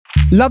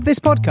Love this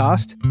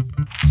podcast?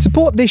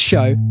 Support this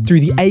show through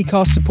the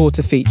Acast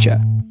supporter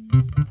feature.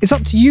 It's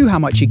up to you how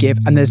much you give,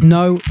 and there's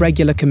no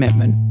regular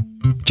commitment.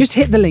 Just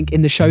hit the link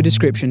in the show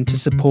description to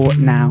support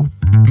now.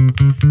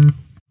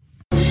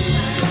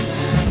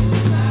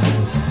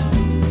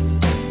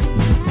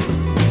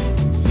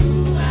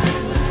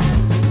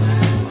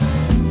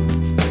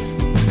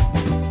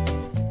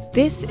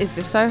 This is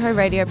the Soho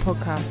Radio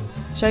Podcast,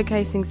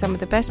 showcasing some of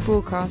the best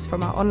broadcasts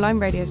from our online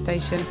radio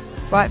station,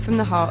 right from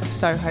the heart of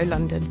Soho,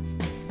 London.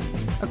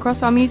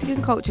 Across our music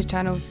and culture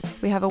channels,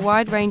 we have a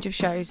wide range of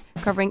shows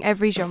covering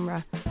every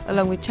genre,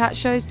 along with chat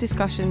shows,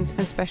 discussions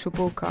and special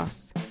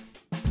broadcasts.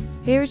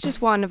 Here is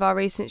just one of our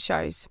recent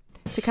shows.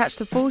 To catch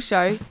the full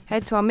show,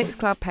 head to our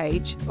Mixcloud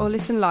page or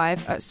listen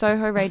live at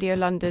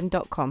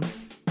sohoradiolondon.com.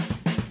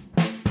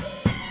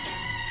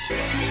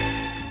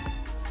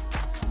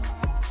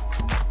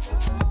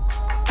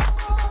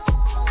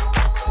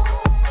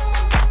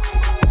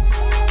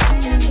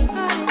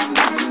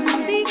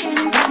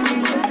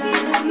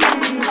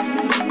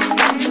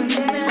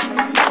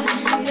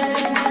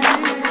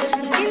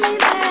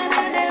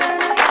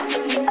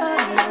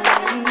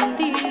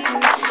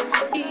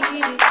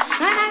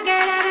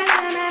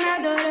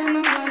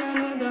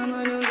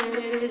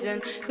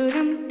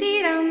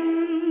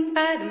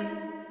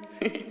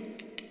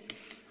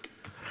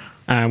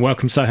 And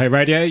welcome to Soho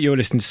Radio. You're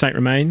listening to Saint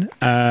Remain.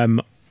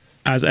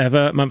 As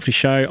ever, monthly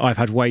show. I've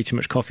had way too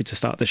much coffee to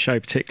start this show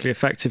particularly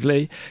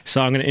effectively,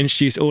 so I'm going to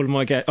introduce all of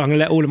my guests. I'm going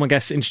to let all of my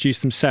guests introduce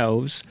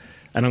themselves,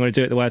 and I'm going to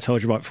do it the way I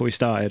told you right before we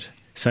started.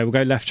 So we'll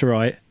go left to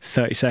right.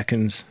 30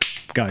 seconds.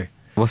 Go.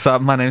 What's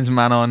up? My name's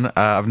Manon.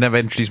 I've never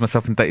introduced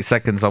myself in 30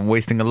 seconds. I'm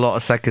wasting a lot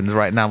of seconds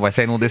right now by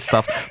saying all this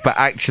stuff. But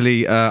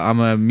actually, I'm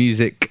a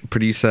music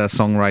producer,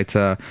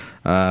 songwriter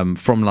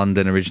from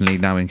London originally,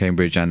 now in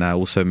Cambridge, and I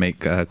also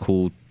make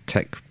cool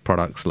tech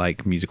products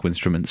like musical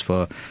instruments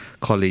for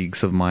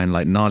colleagues of mine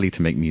like Gnarly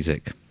to make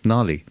music.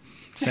 Gnarly.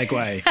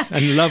 Segue.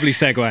 A lovely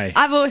segue.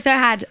 I've also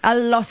had a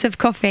lot of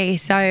coffee.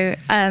 So,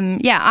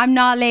 I'm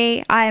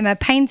Gnarly. I am a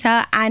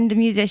painter and a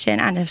musician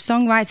and a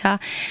songwriter.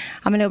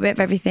 I'm a little bit of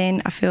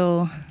everything. I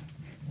feel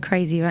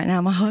crazy right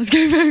now. My heart's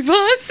going very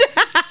fast.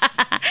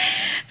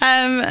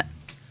 I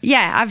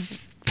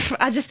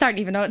just don't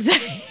even know what to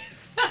say.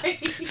 Sorry.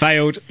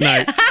 Failed.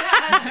 No.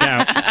 Get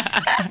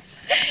out.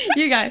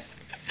 You go.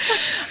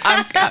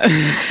 I'm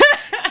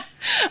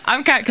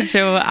Kat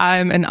Cashel.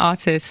 I'm an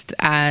artist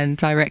and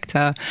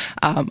director.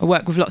 I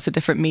work with lots of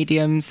different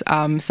mediums.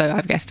 So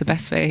I guess the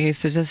best way is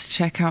to just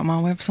check out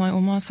my website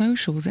or my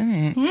socials, isn't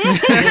it?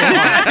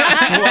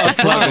 What a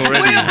plug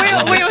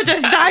already. We all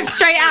just dived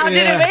straight out,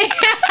 didn't we?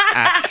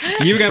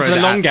 You were going for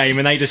the long game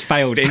and they just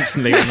failed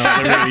instantly when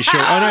I was really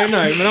short. Oh, no,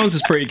 Manon's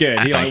was pretty good.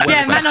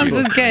 Manon's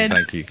was good.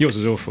 Thank you. Yours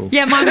was awful.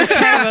 Yeah, mine was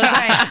terrible.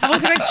 Sorry. I've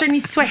also got extremely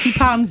sweaty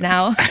palms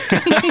now.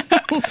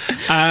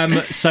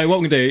 So what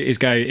we're going to do is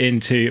go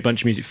into a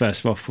bunch of music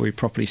first of all before we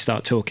properly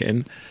start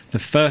talking. The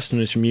first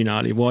one is from you,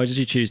 Gnarly. Why did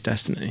you choose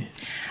Destiny?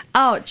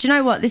 Oh, do you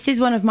know what? This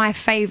is one of my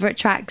favourite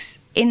tracks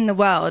in the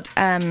world.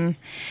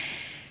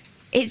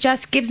 It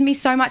just gives me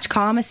so much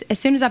calm. As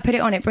soon as I put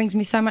it on, it brings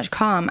me so much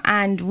calm.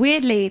 And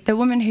weirdly, the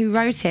woman who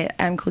wrote it,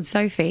 called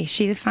Sophie,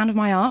 she's a fan of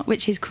my art,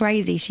 which is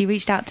crazy. She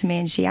reached out to me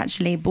and she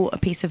actually bought a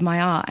piece of my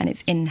art and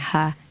it's in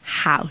her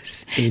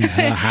house. In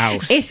her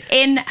house. It's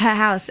in her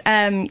house.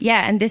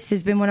 And this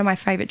has been one of my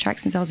favourite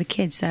tracks since I was a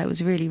kid, so it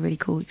was a really, really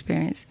cool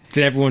experience.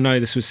 Did everyone know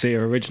this was Sia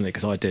originally?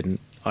 Because I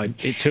didn't.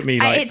 It took me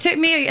it took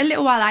me a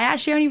little while. I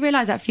actually only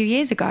realised that a few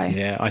years ago.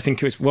 Yeah, I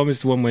think it was... What was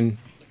the one when...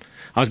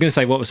 I was going to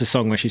say, what was the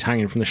song where she's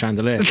hanging from the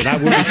chandelier? But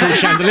that would be from the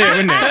chandelier,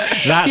 wouldn't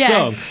it? That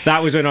song.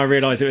 That was when I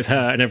realised it was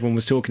her and everyone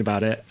was talking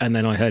about it. And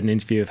then I heard an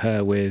interview of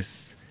her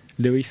with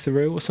Louis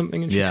Theroux or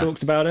something and she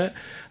talked about it.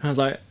 And I was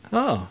like,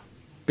 oh,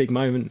 big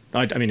moment.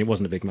 I mean, it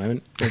wasn't a big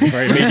moment. It was a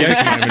very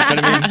mediocre moment.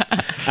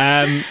 But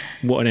I mean,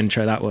 what an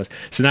intro that was.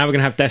 So now we're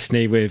going to have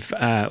Destiny with,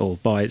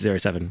 by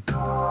 07.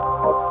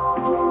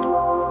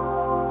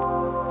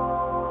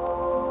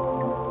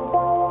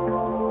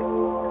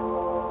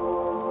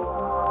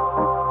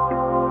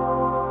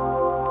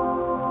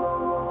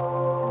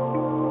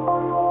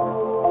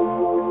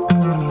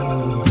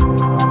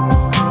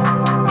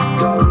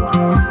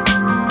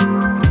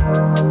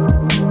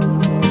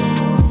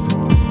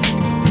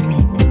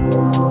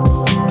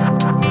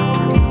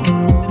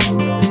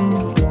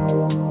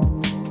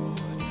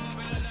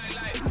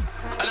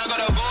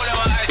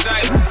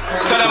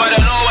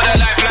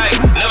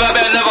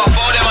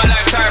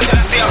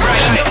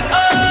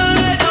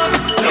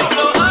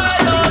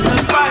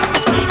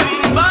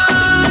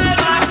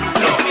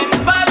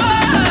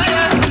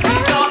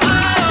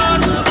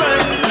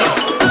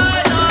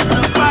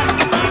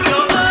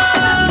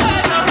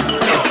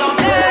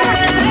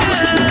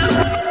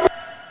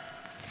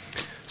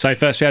 So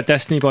first we had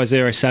Destiny by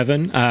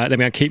 07, then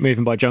we had Keep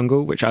Moving by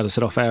Jungle, which, as I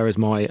said off air, is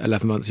my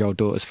 11-month-old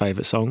daughter's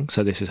favourite song.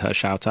 So this is her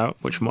shout out,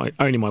 which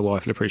only my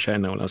wife will appreciate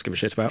and no one else give a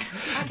shit about.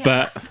 Okay.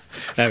 But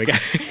there we go.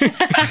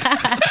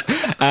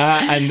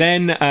 And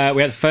then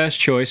we had the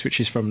first choice, which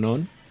is from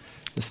Non.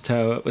 Let's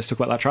talk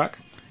about that track.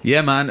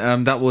 Yeah,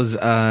 man. That was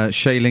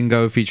Shay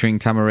Lingo featuring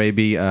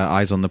Tamarabi,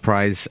 Eyes on the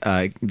Prize.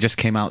 It just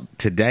came out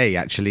today,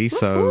 actually.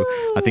 So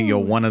I think you're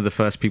one of the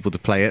first people to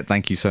play it.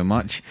 Thank you so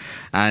much.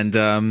 And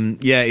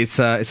yeah, it's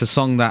a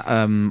song that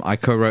I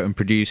co-wrote and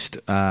produced,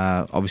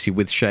 obviously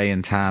with Shay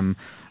and Tam,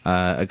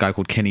 a guy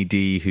called Kenny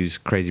D, who's a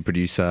crazy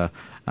producer.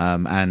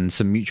 And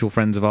some mutual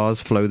friends of ours,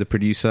 Flo the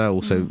producer,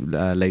 also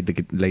laid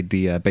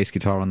the bass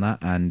guitar on that,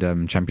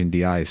 and Champion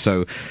DI.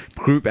 So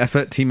group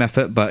effort, team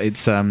effort, but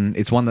it's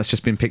one that's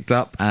just been picked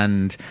up,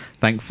 and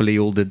thankfully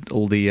all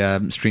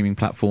the streaming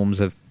platforms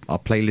are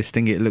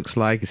playlisting it. Looks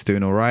like it's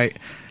doing all right.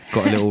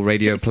 Got a little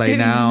radio play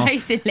now.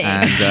 Amazingly.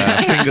 And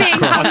fingers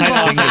crossed.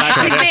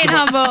 He's being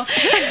humble.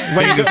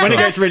 When it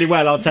goes really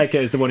well, I'll take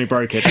it as the one who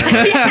broke it.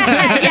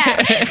 yeah.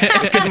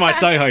 It's because of my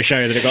Soho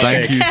show that it got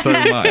Thank big. you so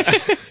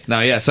much.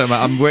 No, yeah, so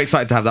we're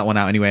excited to have that one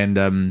out anyway,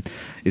 and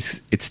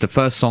it's the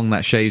first song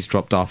that Shay's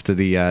dropped after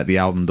the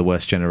album The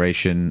Worst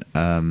Generation.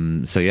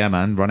 So yeah,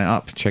 man, run it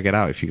up, check it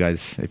out if you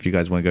guys want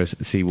to go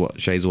see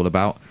what Shay's all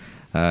about.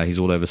 He's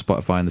all over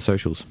Spotify and the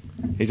socials.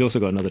 He's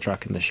also got another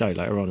track in the show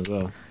later on as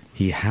well.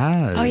 He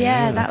has. Oh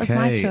yeah, that was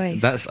my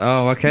choice. That's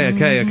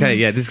okay.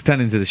 Yeah, this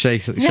turned into the Shay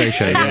show,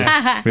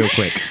 yeah. Real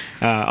quick.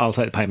 I'll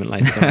take the payment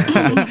later.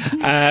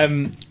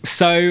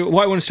 So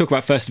what I wanted to talk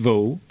about first of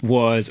all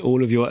was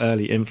all of your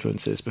early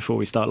influences before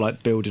we start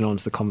like building on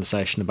to the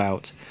conversation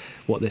about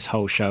what this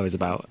whole show is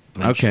about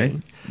eventually. Okay.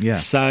 Yeah.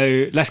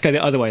 So let's go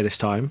the other way this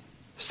time.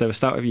 So we'll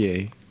start with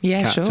you.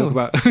 Yeah, Kat, sure. Talk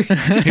about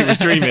who was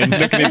dreaming,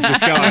 looking into the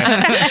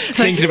sky,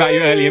 thinking about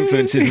your early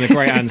influences, and a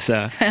great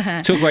answer.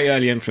 Talk about your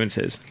early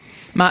influences.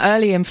 My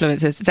early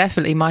influences,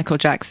 definitely Michael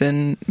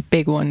Jackson,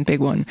 big one.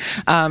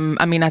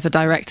 I mean, as a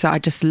director, I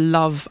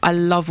love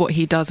what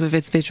he does with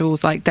his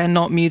visuals. Like, they're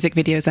not music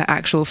videos, they're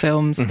actual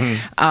films.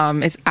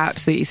 Mm-hmm. It's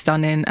absolutely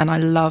stunning, and I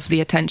love the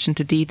attention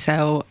to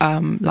detail.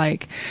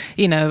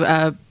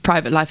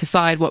 Private life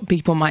aside, what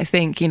people might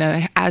think,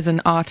 as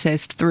an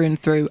artist through and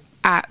through,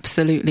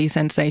 absolutely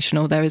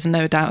sensational. There is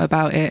no doubt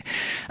about it.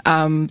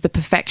 The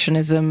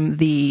perfectionism,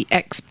 the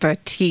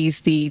expertise,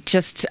 he's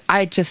just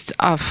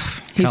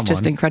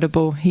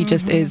incredible. He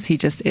just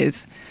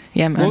is.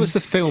 Yeah, man. What was the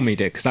film he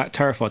did? Because that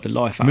terrified the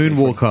life out of me.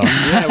 Moonwalker.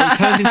 Yeah, well, he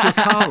turned into a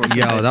car or something.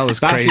 Yeah, that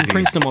was crazy. That's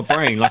imprinted on my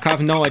brain. Like, I have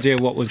no idea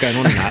what was going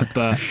on in that,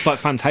 but it's like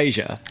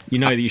Fantasia. You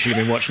know that you should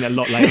have been watching it a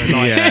lot later at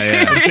night.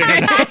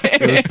 Yeah.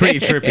 It was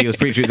pretty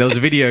trippy. There was a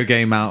video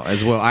game out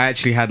as well. I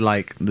actually had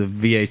like the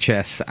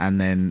VHS,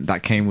 and then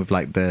that came with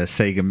like the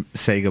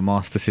Sega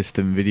Master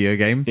System video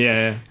game.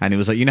 Yeah. And it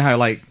was like, you know how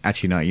like,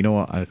 actually no, you know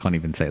what? I can't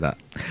even say that.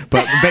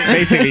 But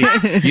basically,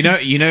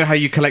 you know how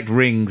you collect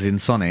rings in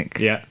Sonic?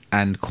 Yeah.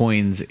 And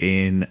coins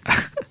in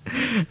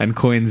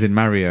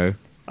Mario.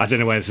 I don't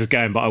know where this is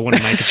going, but I want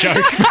to make a joke.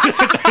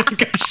 I don't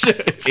go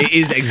shit. It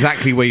is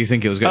exactly where you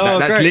think it was going. Oh,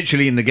 That's great.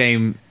 literally in the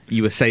game.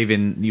 You were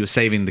saving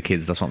the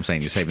kids. That's what I'm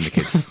saying. You're saving the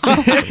kids.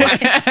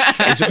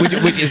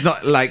 which is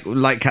not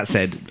like Kat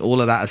said.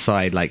 All of that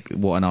aside, like,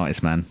 what an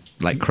artist, man.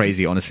 Like,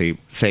 crazy. Honestly,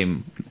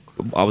 same.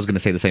 I was going to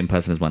say the same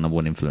person as my number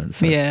one influence.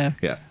 So, yeah,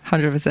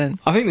 100%.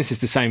 I think this is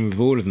the same with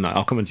all of them.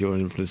 I'll come into your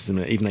influences in a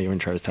minute, even though your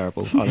intro is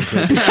terrible. I'll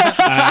include it.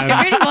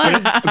 It really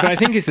was. But I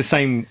think it's the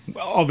same.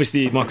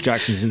 Obviously, Michael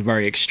Jackson is a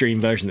very extreme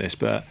version of this,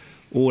 but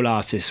all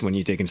artists, when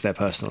you dig into their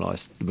personal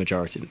lives, the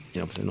majority,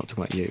 obviously, I'm not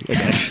talking about you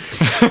again.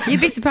 You'd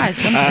be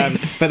surprised.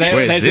 Honestly. But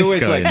there's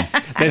always going?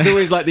 there's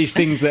always like these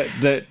things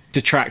that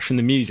detract from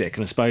the music,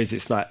 and I suppose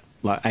it's like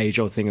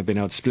age-old thing of being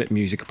able to split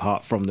music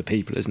apart from the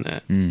people, isn't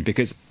it?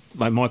 Because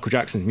like Michael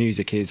Jackson's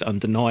music is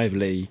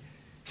undeniably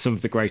some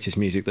of the greatest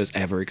music that's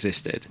ever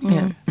existed.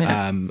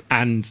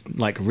 And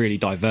like really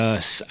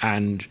diverse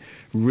and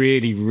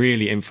really,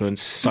 really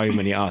influenced so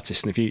many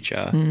artists in the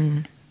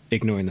future,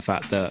 ignoring the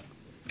fact that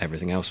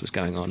everything else was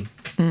going on.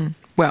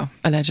 Well,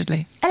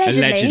 allegedly.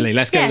 Allegedly.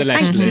 Let's go with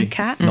allegedly. Thank you,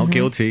 Kat. Not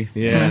guilty.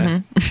 Yeah.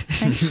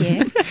 Thank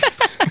you.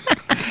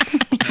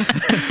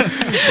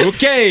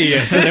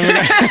 Okay. So then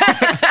we're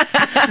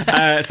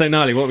so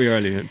Nali, what were your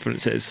early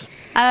influences?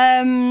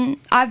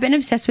 I've been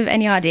obsessed with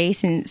NERD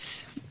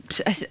since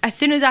as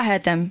soon as I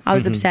heard them. I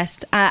was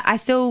obsessed. I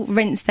still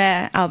rinse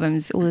their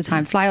albums all the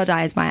time. Fly or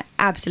Die is my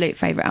absolute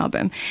favourite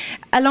album,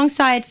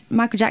 alongside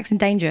Michael Jackson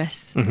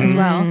Dangerous as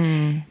well.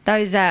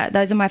 Those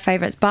are my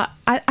favourites. But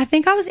I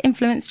think I was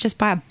influenced just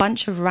by a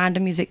bunch of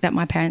random music that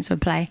my parents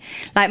would play.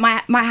 Like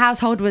my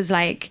household was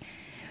like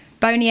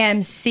Boney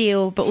M,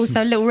 Seal, but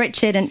also Little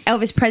Richard and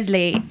Elvis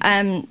Presley.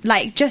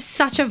 Like just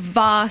such a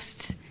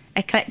vast,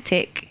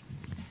 eclectic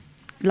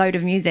load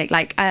of music.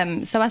 Like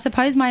so I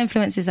suppose my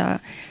influences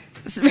are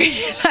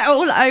like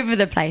all over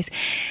the place.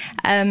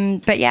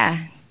 But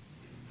yeah,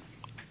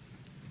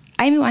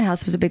 Amy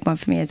Winehouse was a big one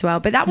for me as well.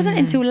 But that wasn't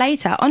until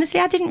later. Honestly,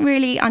 I didn't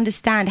really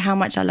understand how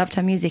much I loved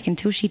her music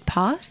until she'd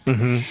passed,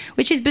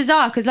 which is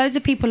bizarre because loads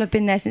of people have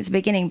been there since the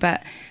beginning,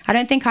 but I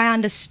don't think I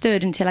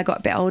understood until I got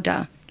a bit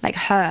older, like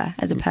her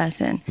as a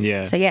person.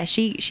 Yeah. So yeah,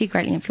 she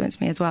greatly influenced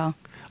me as well.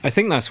 I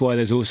think that's why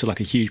there's also like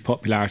a huge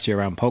popularity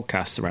around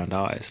podcasts around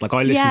artists. Like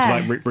I listen to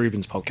like Rick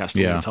Rubin's podcast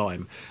all the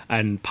time,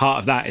 and part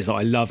of that is that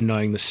I love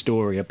knowing the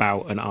story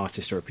about an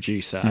artist or a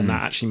producer, and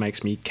that actually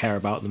makes me care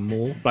about them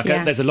more. Like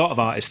there's a lot of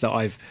artists that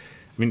I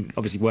mean,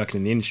 obviously working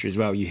in the industry as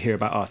well, you hear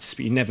about artists,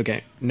 but you never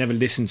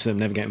listen to them,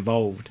 never get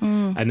involved.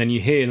 And then you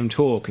hear them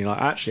talk, and you're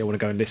like, actually, I want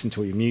to go and listen to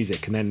all your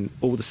music. And then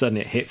all of a sudden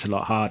it hits a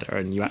lot harder,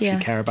 and you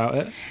actually care about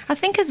it. I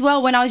think as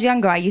well, when I was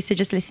younger, I used to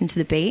just listen to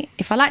the beat.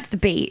 If I liked the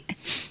beat,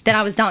 then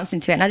I was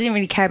dancing to it, and I didn't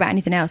really care about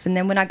anything else. And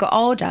then when I got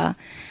older,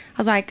 I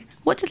was like,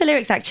 what do the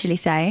lyrics actually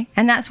say?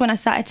 And that's when I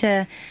started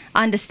to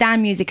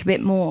understand music a bit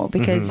more,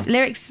 because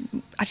lyrics,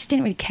 I just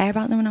didn't really care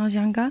about them when I was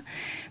younger.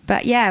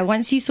 But yeah,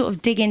 once you sort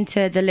of dig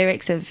into the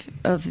lyrics of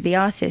the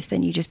artist,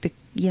 then you just,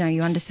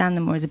 you understand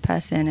them more as a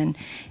person. And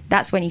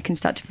that's when you can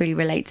start to really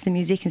relate to the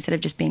music instead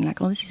of just being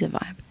like, oh, this is a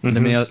vibe.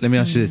 Let me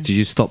ask you this. Did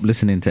you stop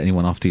listening to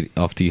anyone after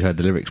you heard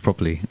the lyrics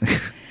properly?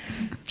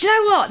 Do you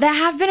know what? There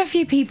have been a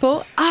few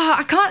people.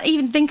 I can't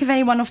even think of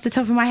anyone off the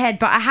top of my head,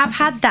 but I have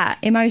had that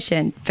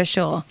emotion for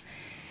sure.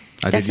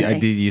 I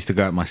did used to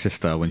go out with my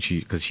sister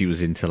because she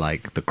was into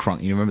like the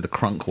crunk. You remember the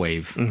crunk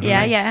wave?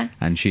 Yeah.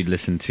 And she'd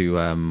listen to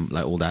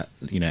like all that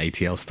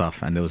ATL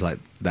stuff, and there was like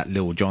that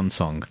Lil Jon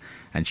song,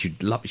 and she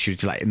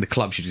was like in the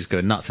club, she'd just go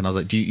nuts. And I was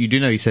like, you do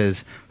know he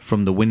says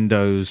from the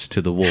windows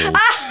to the walls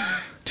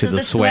to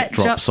the sweat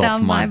drops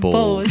off my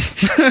balls.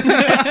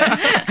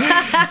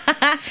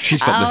 She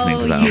stopped listening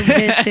to that. You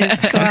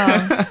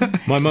bitches, girl.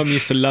 My mum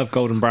used to love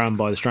Golden Brown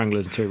by the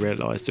Stranglers until we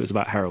realised it was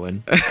about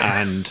heroin.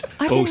 And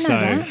I didn't also,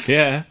 know that.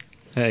 yeah,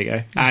 there you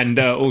go. And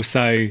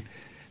also,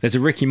 there's a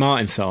Ricky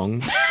Martin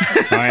song,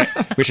 right,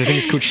 which I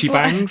think is called She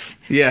Bangs.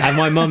 Yeah. And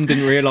my mum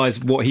didn't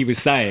realise what he was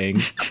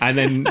saying. And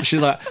then she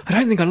was like, I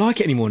don't think I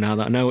like it anymore now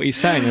that I know what he's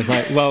saying. I was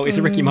like, well, it's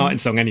a Ricky Martin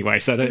song anyway,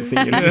 so I don't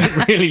think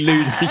you'll really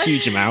lose a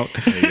huge amount.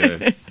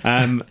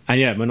 And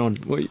yeah, Manon,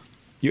 what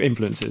your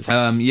influences?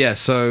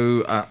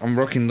 So I'm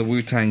rocking the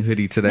Wu-Tang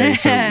hoodie today.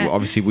 So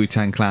obviously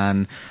Wu-Tang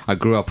Clan. I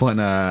grew up on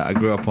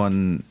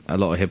a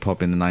lot of hip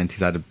hop in the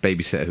 90s. I had a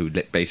babysitter who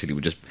basically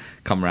would just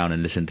come around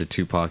and listen to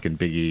Tupac and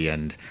Biggie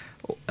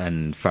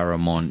and Pharoah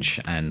Monch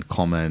and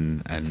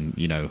Common and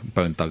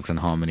Bone Thugs and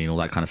Harmony and all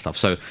that kind of stuff.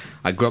 So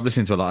I grew up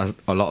listening to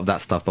a lot of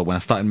that stuff. But when I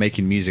started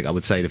making music, I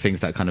would say the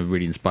things that kind of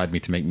really inspired me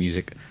to make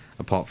music,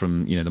 apart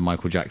from the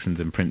Michael Jacksons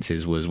and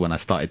Princes, was when I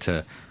started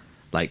to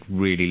like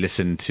really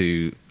listen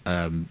to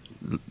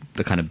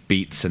the kind of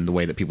beats and the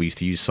way that people used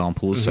to use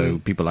samples. So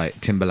people like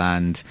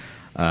Timbaland,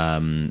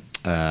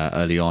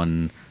 early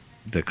on,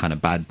 the kind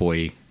of bad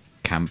boy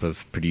camp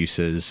of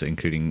producers,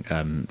 including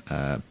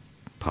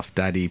Puff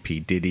Daddy, P.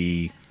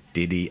 Diddy,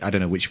 I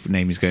don't know which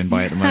name he's going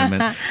by at the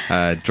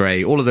moment,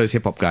 Dre, all of those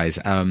hip hop guys.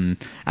 And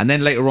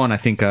then later on, I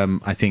think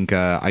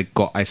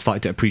I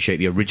started to appreciate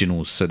the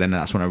originals. So then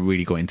that's when I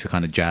really got into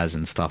kind of jazz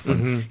and stuff,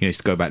 and used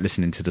to go back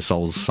listening to the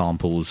soul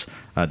samples,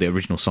 the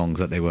original songs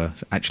that they were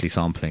actually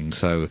sampling.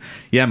 So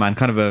yeah, man,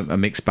 kind of a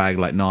mixed bag,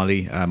 like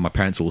gnarly. My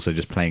parents were also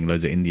just playing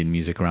loads of Indian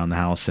music around the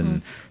house,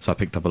 and so I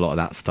picked up a lot of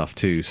that stuff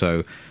too.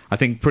 So I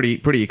think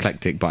pretty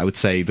eclectic, but I would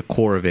say the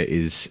core of it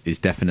is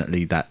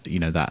definitely that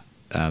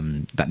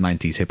that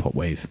 90s hip hop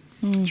wave.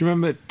 Do you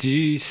remember? Did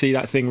you see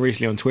that thing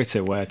recently on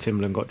Twitter where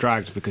Timbaland got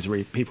dragged because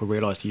people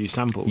realised to use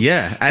samples?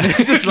 Yeah, and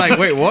it's just like,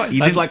 wait, what?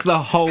 That's like the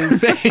whole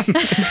thing.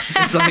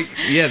 It's like,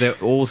 yeah, they're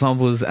all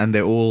samples and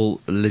they're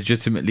all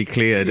legitimately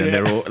cleared, and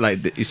they're all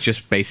like, it's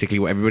just basically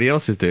what everybody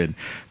else is doing.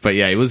 But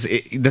yeah,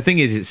 the thing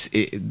is,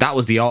 that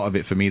was the art of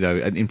it for me, though.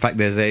 In fact,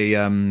 there's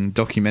a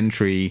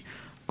documentary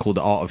called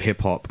The Art of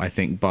Hip Hop, I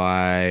think,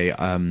 by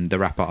the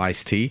rapper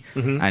Ice-T,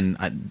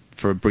 and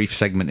for a brief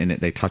segment in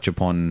it, they touch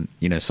upon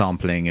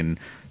sampling and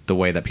the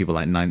way that people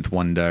like Ninth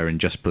Wonder and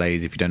Just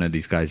Blaze, if you don't know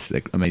these guys,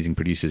 they're amazing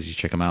producers, you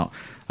check them out.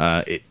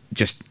 It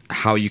just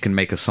how you can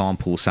make a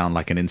sample sound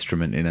like an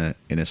instrument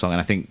in a song,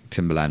 and I think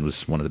Timbaland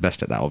was one of the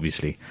best at that,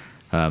 obviously.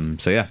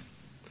 So yeah,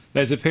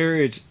 there's a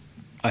period,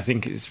 I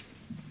think it's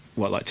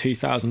like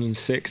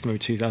 2006, maybe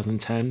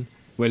 2010.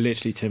 Where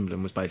literally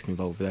Timbaland was basically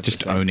involved with everything.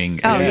 Just owning.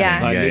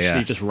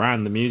 Literally just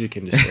ran the music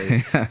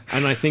industry.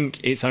 And I think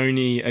it's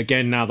only,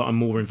 again, now that I'm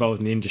more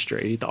involved in the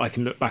industry, that I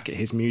can look back at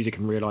his music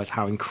and realise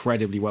how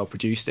incredibly well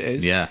produced it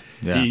is. Yeah.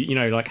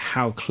 Like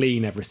how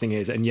clean everything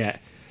is. And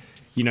yet,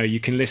 you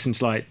can listen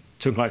to like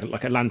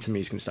Atlanta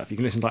music and stuff. You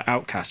can listen to like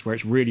Outkast, where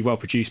it's really well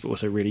produced but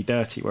also really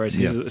dirty. Whereas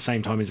his at the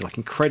same time is like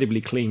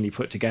incredibly cleanly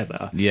put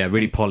together. Yeah,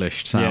 really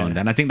polished sound.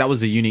 And I think that was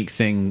the unique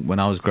thing when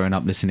I was growing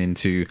up listening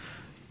to,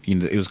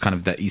 it was kind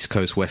of that East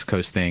Coast, West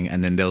Coast thing,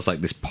 and then there was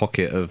like this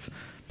pocket of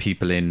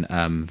people in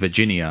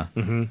Virginia,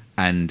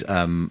 and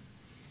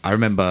I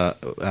remember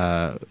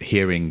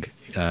hearing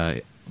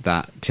that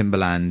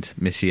Timbaland,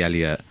 Missy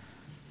Elliott,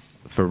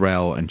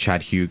 Pharrell, and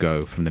Chad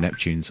Hugo from the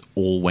Neptunes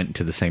all went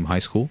to the same high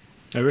school.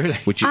 Oh really?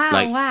 Which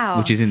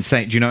is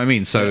insane. Do you know what I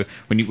mean? So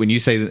when you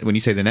say the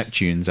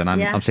Neptunes, and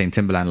I'm saying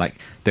Timbaland, like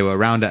they were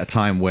around at a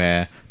time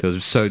where there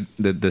was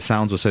the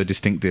sounds were so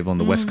distinctive on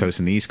the West Coast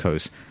and the East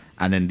Coast.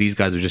 and then these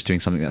guys were just doing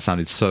something that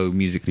sounded so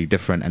musically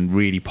different and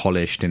really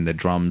polished in the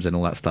drums and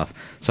all that stuff.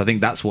 So I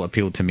think that's what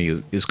appealed to me.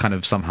 It was kind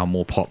of somehow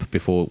more pop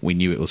before we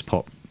knew it was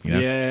pop. You know?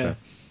 Yeah.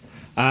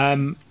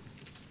 So.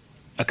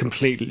 A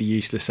completely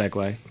useless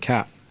segue.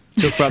 Kat,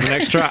 talk about the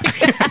next track.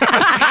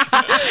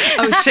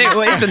 Oh shit,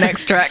 what is the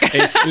next track?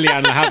 It's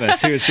Lianne La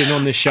Havas, who has been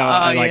on this show.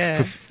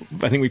 Yeah.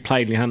 I think we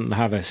played Lianne La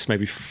Havas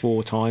maybe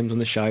 4 times on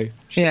the show.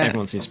 Yeah.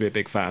 Everyone seems to be a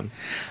big fan.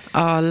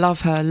 Oh,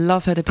 love her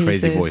to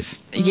pieces. Crazy voice.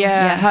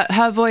 Yeah.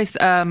 Her voice,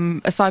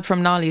 aside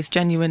from Nali's,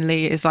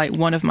 genuinely is like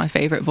one of my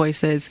favourite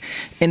voices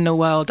in the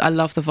world. I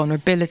love the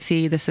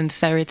vulnerability, the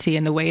sincerity,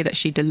 and the way that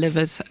she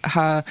delivers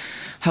her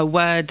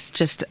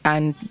words,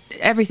 and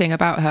everything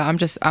about her. I'm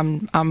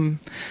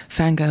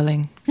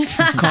fangirling,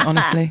 quite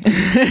honestly.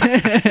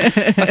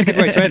 That's a good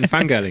way to end,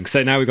 fangirling.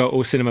 So now we've got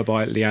All Cinema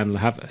by Lianne La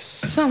Havas.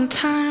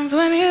 Sometimes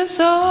when you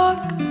talk,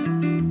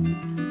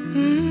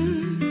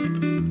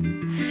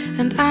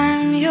 and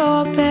I'm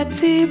your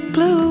Betty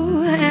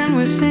Blue, and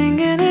we're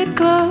singing it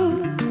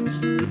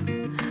close,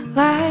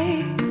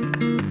 like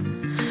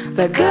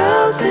the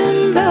girls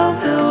in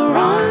Belleville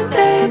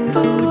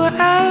rendezvous.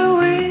 I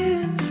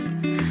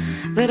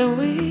wish that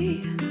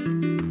we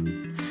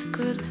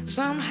could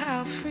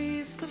somehow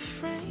freeze the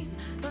frame,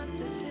 but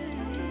this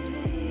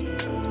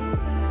isn't.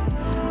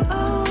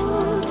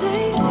 Oh,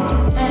 tasty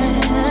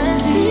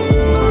fantasy.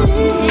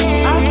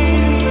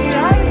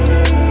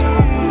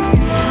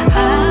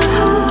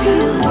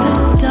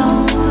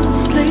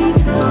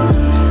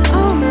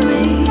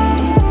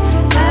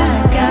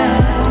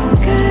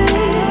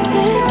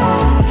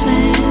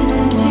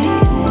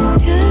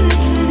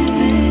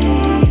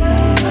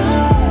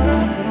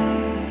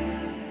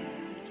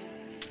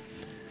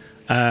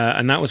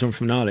 And that was one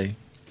from Nali.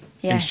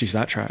 Yes. Introduce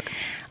that track.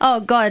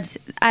 Oh God,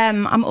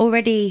 I'm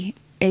already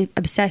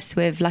obsessed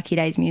with Lucky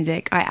Daye's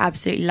music. I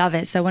absolutely love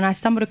it. So when I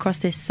stumbled across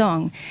this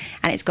song,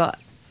 and it's got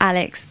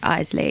Alex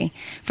Isley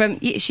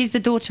she's the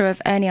daughter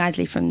of Ernie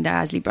Isley from the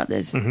Isley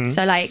Brothers. Mm-hmm.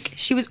 So like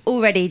she was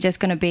already just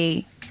going to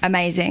be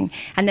amazing.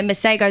 And then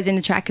Masego's in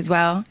the track as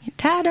well.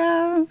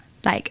 Ta-da!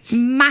 Like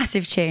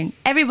massive tune.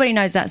 Everybody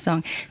knows that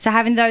song. So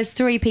having those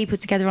 3 people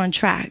together on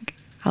track,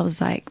 I was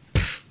like,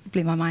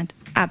 blew my mind.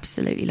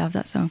 Absolutely love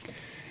that song.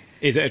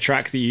 Is it a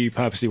track that you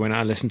purposely went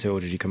out and listened to,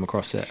 or did you come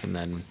across it and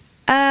then?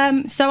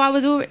 So I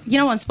was on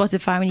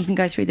Spotify when you can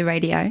go through the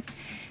radio.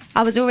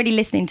 I was already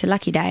listening to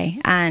Lucky Daye,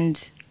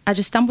 and I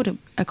just stumbled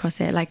across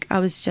it. Like I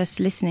was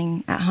just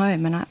listening at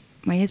home, and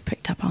my ears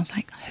pricked up. I was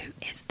like, "Who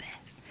is this?"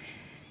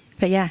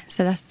 But yeah,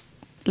 so that's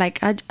like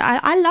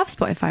I love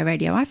Spotify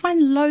radio. I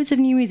find loads of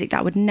new music that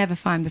I would never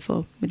find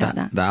before without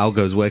that. The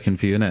algo's working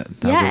for you, innit?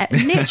 Yeah,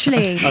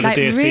 literally. Other like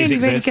DSPs really,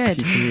 exist. really good.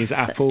 You can use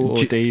Apple or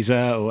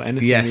Deezer or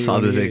anything. Yes, you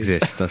want others to use.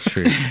 exist. That's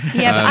true.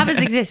 Yeah, but others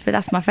exist, but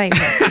that's my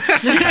favourite.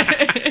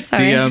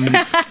 Sorry.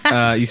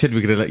 You said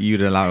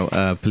you'd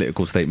allow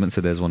political statements,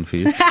 so there's one for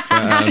you.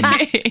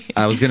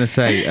 I was going to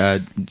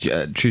say,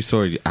 true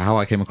story, how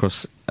I came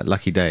across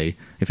Lucky Daye,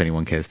 if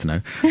anyone cares to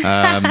know,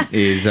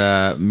 is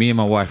me and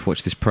my wife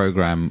watched this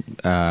program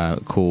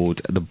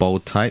called The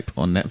Bold Type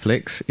on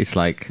Netflix. It's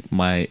like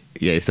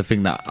it's the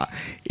thing that,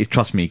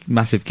 trust me,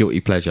 massive guilty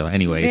pleasure.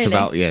 Anyway,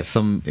 Really?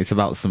 it's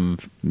about some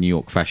New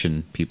York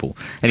fashion people.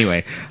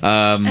 Anyway,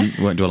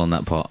 won't dwell on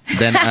that part.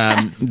 Then,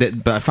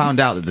 but I found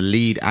out that the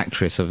lead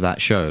actress of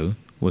that show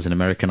was an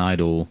American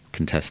Idol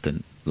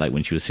contestant, like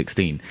when she was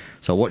 16.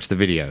 So I watched the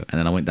video, and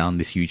then I went down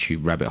this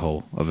YouTube rabbit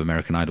hole of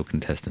American Idol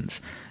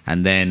contestants.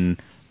 And then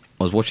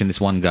I was watching this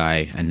one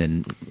guy, and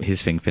then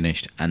his thing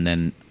finished, and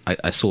then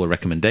I saw a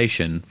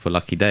recommendation for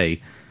Lucky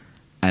Daye,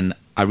 and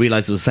I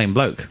realised it was the same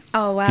bloke.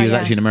 Oh, wow. He was yeah.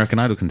 actually an American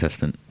Idol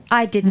contestant.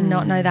 I did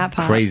not know that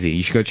part. Crazy.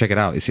 You should go check it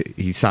out.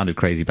 He sounded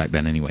crazy back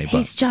then anyway. But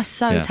He's just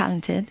so yeah.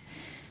 talented.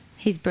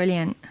 He's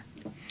brilliant.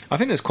 I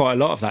think there's quite a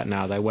lot of that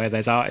now, though, where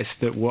there's artists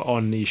that were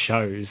on these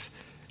shows,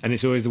 and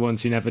it's always the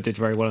ones who never did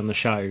very well on the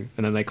show,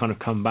 and then they kind of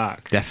come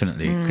back.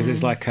 Definitely. Because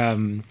it's like,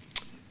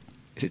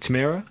 is it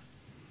Tamira?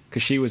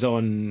 Because she was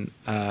on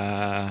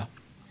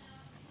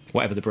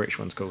whatever the British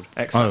one's called,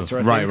 X Factor.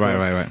 I think,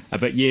 right.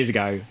 But years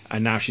ago,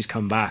 and now she's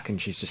come back, and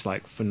she's just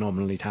like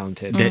phenomenally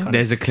talented.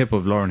 There's a clip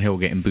of Lauryn Hill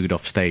getting booed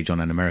off stage on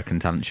an American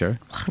talent show.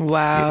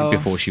 Wow.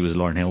 Before she was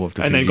Lauryn Hill.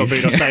 And then got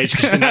booed off stage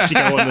because she didn't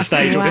actually go on the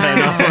stage or turn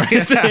up or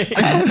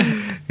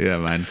anything. Yeah,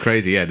 man,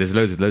 crazy. Yeah, there's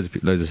loads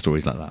of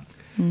stories like that.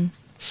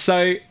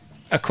 So,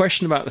 a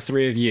question about the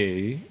 3 of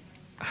you.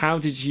 How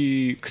did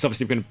you? Because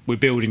obviously we're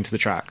building to the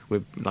track.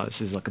 This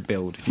is like a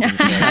build. If you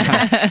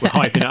we're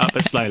hyping it up,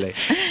 but slowly.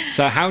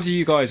 So how do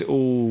you guys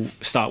all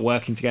start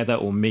working together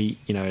or meet?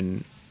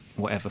 In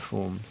whatever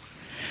form.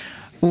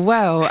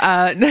 Well,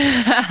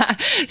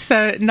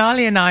 so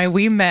Nali and I,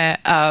 we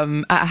met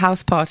at a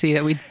house party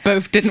that we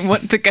both didn't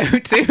want to go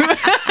to.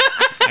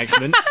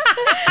 Excellent.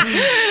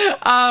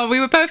 We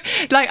were both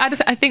like,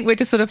 I think we're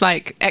just sort of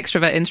like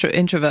extrovert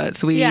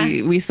introverts.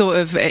 We sort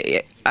of,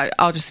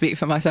 I'll just speak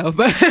for myself,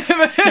 but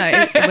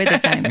No, we're the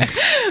same.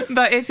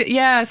 but it's,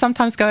 yeah,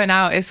 sometimes going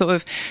out is sort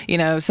of, you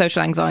know,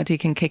 social anxiety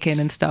can kick in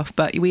and stuff.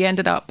 But we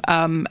ended up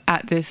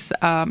at this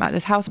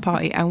house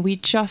party, and we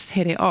just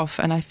hit it off.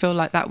 And I feel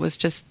like that was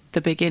just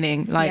the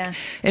beginning. Like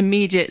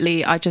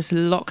immediately I just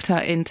locked her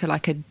into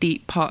like a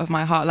deep part of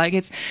my heart. Like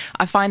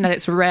I find that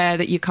it's rare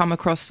that you come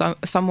across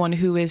someone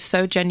who is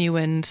so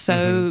genuine,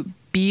 so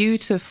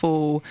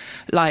beautiful,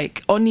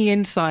 like on the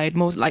inside,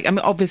 more like, I mean,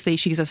 obviously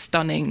she's a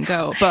stunning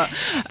girl, but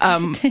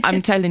I'm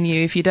telling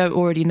you, if you don't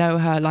already know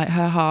her, like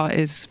her heart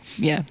is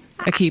a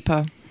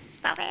keeper.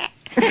 Stop it.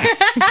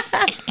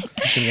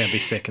 I'm going to be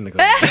sick in the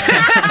garden.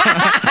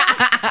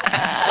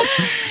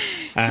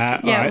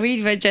 Right.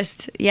 We were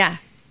just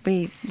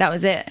that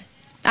was it.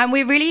 And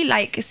we're really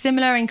like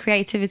similar in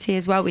creativity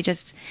as well.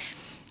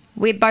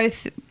 We're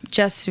both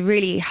just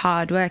really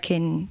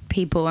hardworking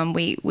people, and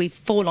we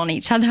fall on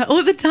each other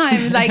all the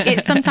time.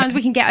 Like sometimes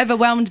we can get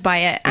overwhelmed by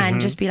it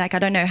and just be like, I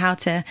don't know how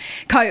to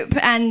cope.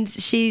 And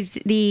she's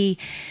the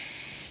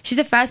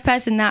first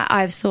person that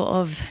I've sort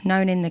of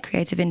known in the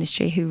creative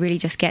industry who really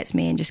just gets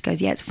me and just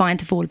goes, yeah, it's fine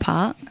to fall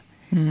apart.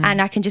 And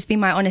I can just be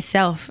my honest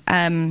self.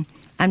 And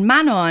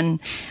Manon,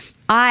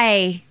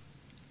 I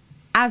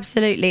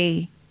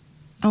absolutely...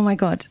 Oh my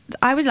God.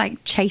 I was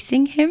like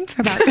chasing him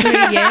for about 3 years.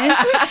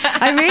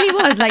 I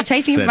really was like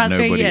chasing him for about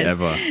 3 years.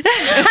 Ever.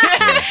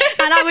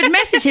 And I would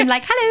message him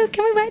like, hello,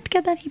 can we work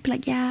together? And he'd be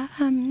like, yeah,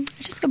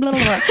 just blah, blah,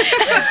 blah.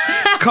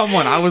 Come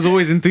on, I was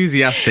always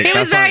enthusiastic. He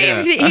was very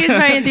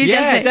enthusiastic.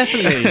 Yeah,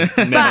 definitely.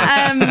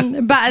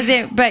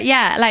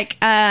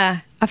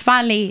 I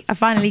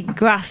finally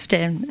grasped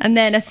him. And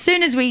then as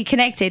soon as we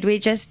connected, we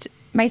just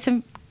made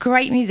some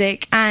great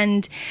music.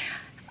 And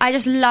I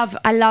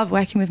love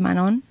working with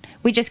Manon.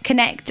 We just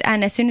connect,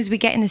 and as soon as we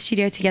get in the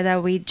studio together,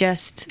 we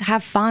just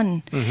have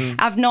fun.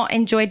 I've not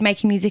enjoyed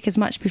making music as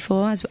much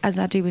before as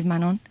I do with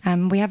Manon.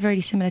 We have very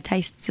similar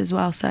tastes as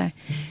well, so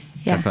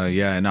yeah. Definitely,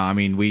 yeah. No, I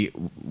mean,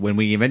 when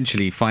we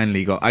eventually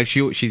finally got,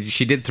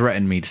 she did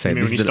threaten me to say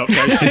this is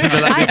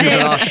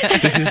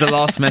the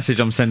last message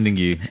I'm sending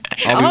you.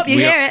 I hope you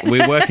hear it.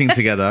 We're working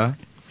together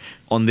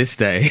on this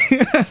day.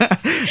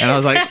 And I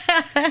was like,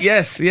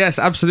 yes,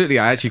 absolutely.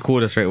 I actually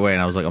called her straight away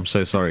and I was like, I'm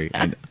so sorry.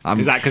 And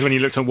is that because when you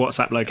looked on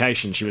WhatsApp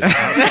location, she was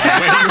outside?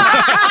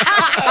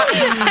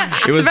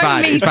 It was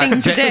bad. It's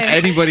thing to do.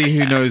 Anybody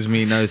who knows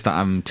me knows that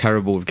I'm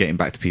terrible with getting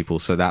back to people.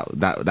 So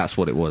that's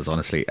what it was,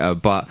 honestly.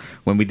 But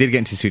when we did get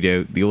into the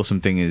studio, the awesome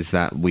thing is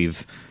that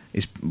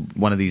it's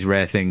one of these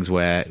rare things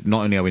where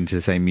not only are we into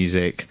the same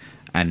music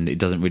and it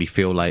doesn't really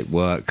feel like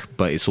work,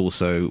 but it's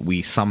also,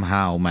 we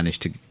somehow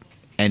managed to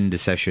end a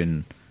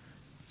session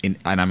and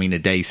I mean a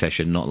day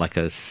session, not like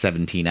a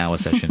 17-hour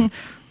session,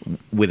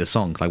 with a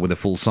song, like with a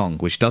full song,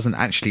 which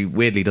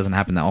weirdly doesn't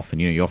happen that often.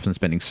 You know, you're often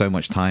spending so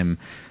much time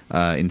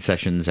in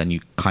sessions and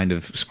you kind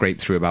of scrape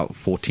through about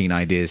 14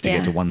 ideas to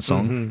get to one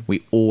song.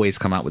 We always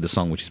come out with a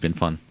song, which has been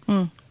fun.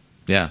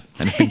 Yeah,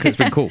 and it's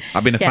been cool.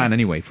 I've been a fan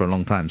anyway for a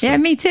long time. So. Yeah,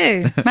 me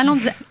too.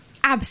 Manon's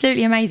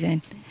absolutely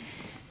amazing.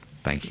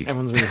 Thank you.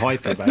 Everyone's really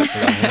hyper about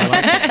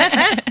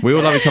it. We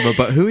all love each other,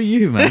 but who are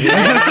you, man?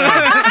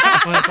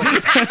 Why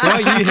are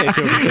you here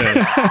talking to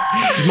us?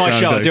 This is my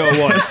show. I'll do what I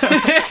want.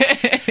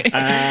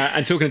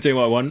 And talking of doing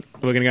what I want,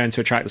 we're going to go into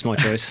a track that's my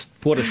choice.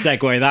 What a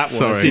segue that was.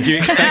 Sorry. Did you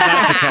expect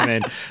that to come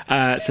in?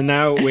 So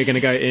now we're going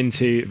to go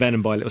into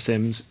Venom by Little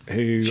Sims,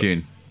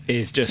 who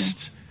is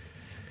just...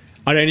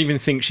 I don't even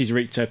think she's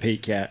reached her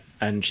peak yet,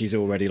 and she's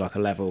already like a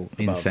level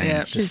above. Insane.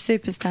 Yeah. She's a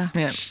superstar.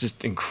 Yeah. She's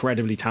just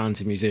incredibly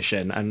talented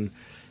musician and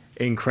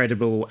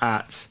incredible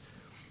at...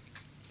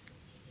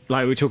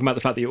 Like, we were talking about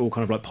the fact that you're all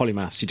kind of like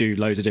polymaths. You do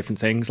loads of different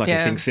things. Like,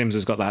 I think Sims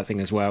has got that thing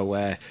as well,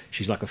 where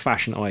she's like a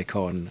fashion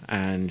icon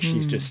and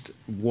she's just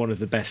one of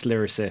the best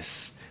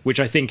lyricists, which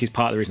I think is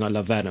part of the reason I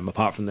love Venom,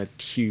 apart from the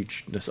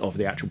hugeness of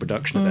the actual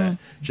production of it,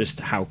 just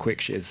how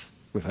quick she is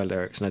with her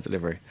lyrics and her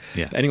delivery.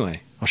 Yeah. But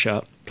anyway, I'll shut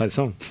up, play the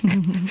song.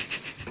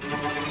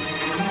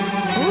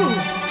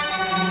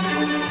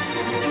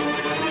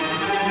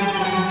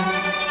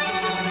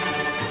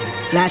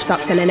 Life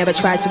sucks and I never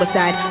tried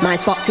suicide.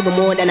 Mine's fucked even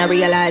more than I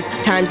realise.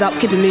 Time's up,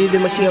 keep it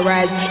moving when she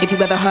arrives. If you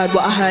ever heard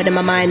what I heard in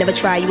my mind, never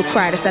try, you would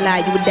cry, that's a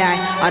lie, you would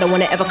die. I don't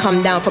wanna ever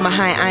come down from a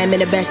high, I am in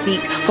the best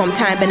seat. From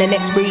time and the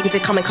next breed, if you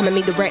come at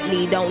me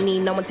directly, don't need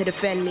no one to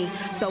defend me.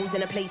 Souls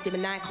in a place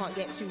even I can't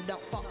get to,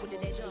 don't fuck with the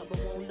edge up,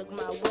 but won't look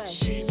my way.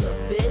 She's a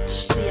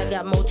bitch, see I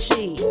got more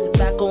cheese.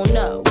 Back on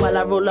up while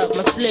I roll up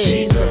my sleeves.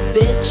 She's a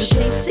bitch, you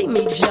can't see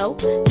me, Joe.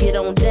 Get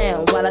on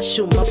down while I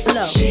shoot my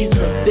flow. She's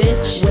a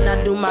bitch, when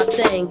I do my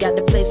thing, got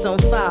the place on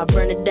fire,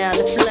 burn it down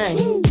to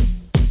flame.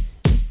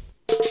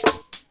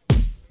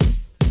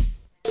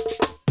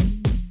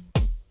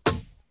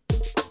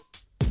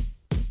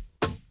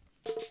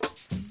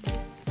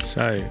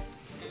 So,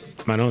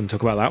 Manon,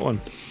 talk about that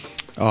one.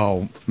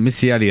 Oh,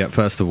 Missy Elliott,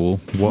 first of all,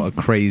 what a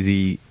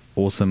crazy,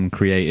 awesome,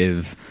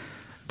 creative,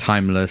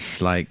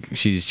 timeless, like,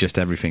 she's just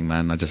everything,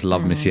 man. I just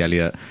love Missy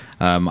Elliott.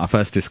 I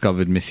first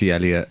discovered Missy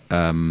Elliott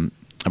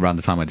around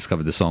the time I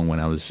discovered the song, when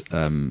I was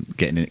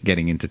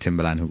getting into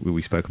Timbaland, who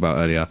we spoke about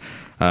earlier,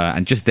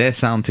 and just their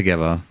sound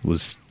together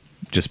was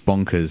just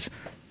bonkers.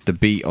 The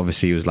beat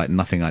obviously was like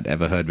nothing I'd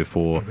ever heard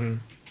before,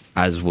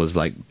 as was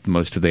like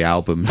most of the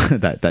album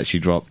that she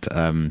dropped.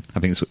 I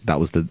think that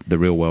was the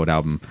Real World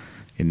album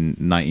in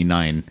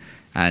 '99,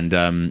 and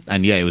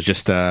yeah, it was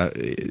just the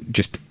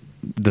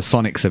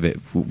sonics of it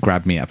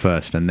grabbed me at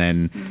first, and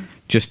then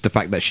just the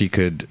fact that she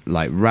could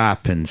like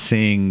rap and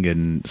sing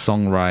and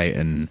songwrite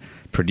and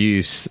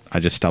produce, I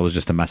was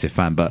just a massive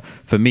fan. But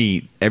for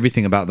me,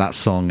 everything about that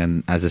song,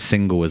 and as a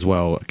single as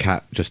well,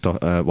 Kat just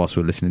whilst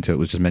we were listening to it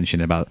was just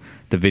mentioning about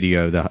the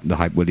video, the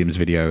Hype Williams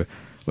video.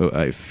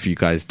 If you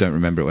guys don't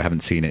remember it or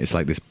haven't seen it, it's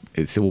like this,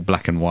 it's all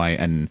black and white,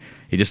 and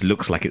it just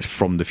looks like it's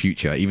from the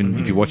future. Even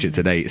if you watch it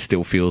today, it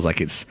still feels like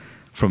it's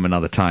from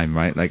another time,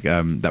 right? Like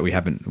that we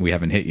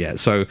haven't hit yet.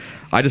 So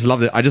I just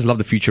love it. I just love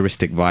the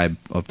futuristic vibe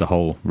of the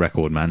whole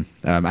record, man.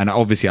 And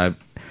obviously,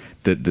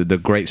 the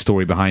great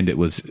story behind it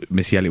was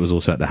Missy Elliott was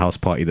also at the house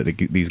party that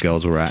these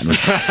girls were at, and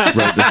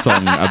wrote the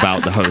song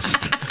about the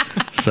host.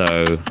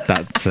 So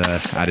that's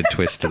added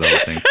twist to the whole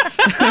thing.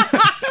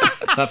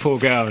 That poor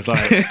girl was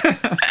like,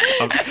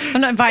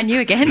 I'm not inviting you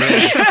again.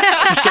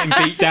 just getting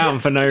beat down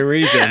for no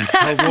reason.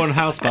 Had one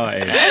house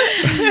party.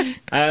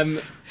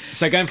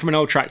 So going from an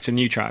old track to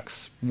new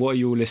tracks, what are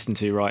you all listening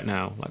to right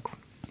now? Like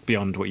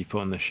beyond what you've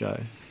put on this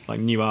show, like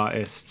new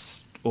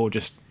artists or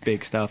just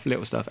big stuff,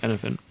 little stuff,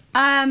 anything?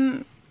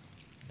 I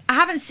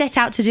haven't set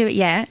out to do it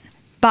yet,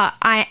 but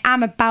I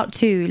am about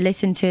to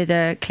listen to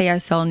the Cleo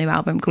Sol new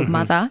album called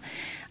Mother.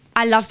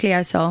 I love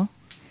Cleo Sol.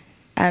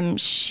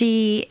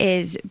 She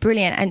is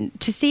brilliant, and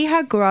to see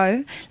her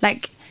grow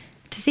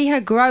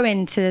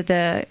into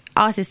the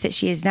artist that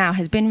she is now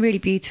has been really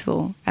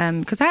beautiful.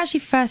 Because I actually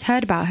first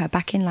heard about her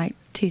back in like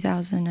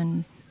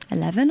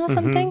 2011 or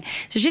something.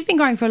 So she's been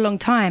growing for a long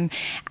time,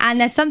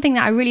 and there's something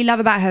that I really love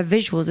about her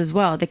visuals as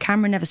well. The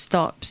camera never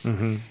stops.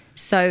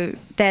 So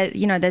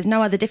there's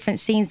no other different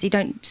scenes. You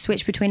don't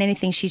switch between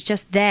anything. She's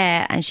just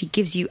there, and she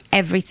gives you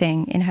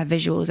everything in her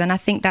visuals. And I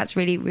think that's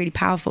really, really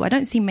powerful. I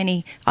don't see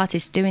many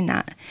artists doing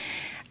that.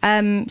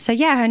 So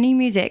yeah, her new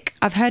music,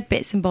 I've heard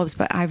bits and bobs,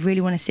 but I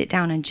really want to sit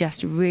down and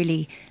just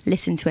really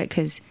listen to it,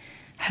 because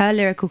her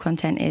lyrical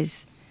content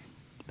is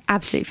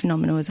absolutely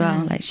phenomenal as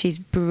well. Like, she's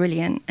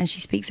brilliant, and she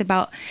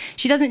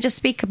doesn't just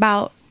speak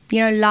about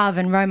love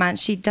and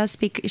romance. She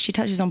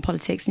touches on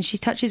politics, and she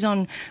touches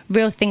on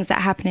real things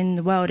that happen in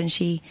the world, and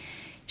she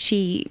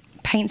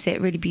paints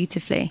it really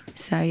beautifully.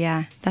 So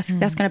yeah, that's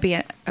going to be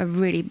a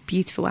really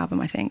beautiful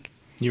album, I think.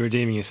 You're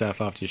redeeming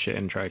yourself after your shit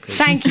intro.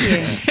 Thank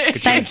you.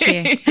 Thank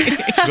you.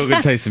 You've got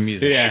good taste in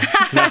music. Yeah,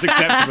 that's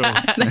acceptable.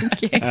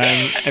 Thank you.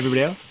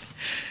 Everybody else?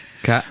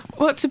 Kat?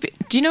 Well,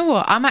 do you know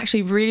what? I'm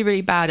actually really,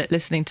 really bad at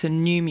listening to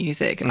new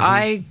music.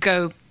 I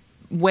go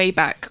way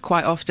back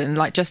quite often.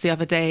 Like just the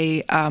other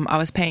day, I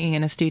was painting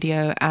in a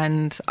studio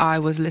and I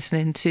was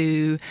listening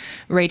to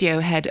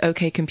Radiohead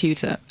OK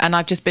Computer, and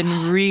I've just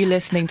been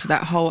re-listening to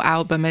that whole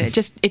album, and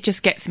it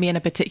just gets me in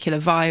a particular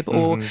vibe.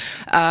 Or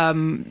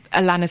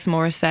Alanis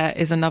Morissette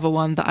is another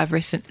one that I've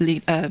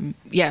recently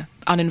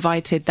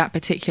uninvited, that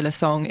particular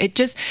song. It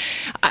just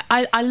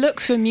I look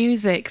for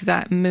music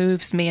that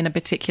moves me in a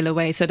particular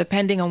way. So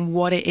depending on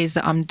what it is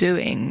that I'm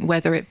doing,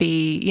 whether it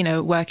be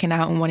working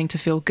out and wanting to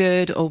feel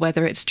good, or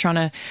whether it's trying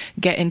to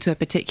get into a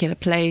particular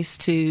place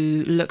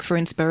to look for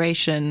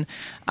inspiration,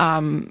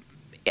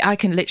 I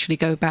can literally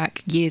go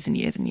back years and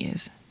years and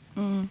years.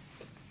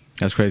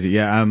 That's crazy.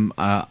 Yeah,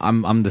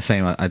 I'm the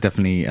same. I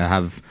definitely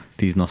have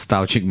these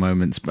nostalgic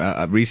moments.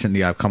 But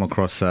recently, I've come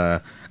across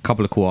a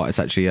couple of cool artists.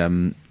 Actually,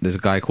 there's a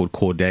guy called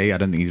Corday. I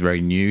don't think he's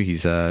very new.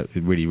 He's a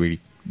really, really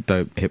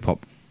dope hip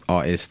hop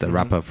artist, a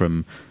rapper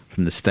from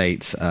the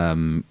States.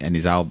 And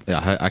his album,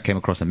 I came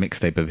across a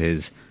mixtape of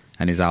his,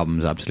 and his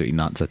album's absolutely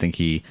nuts. I think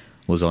he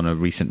was on a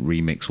recent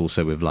remix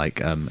also with like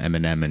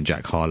Eminem and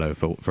Jack Harlow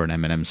for an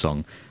Eminem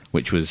song,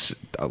 which was,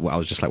 I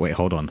was just like, wait,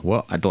 hold on,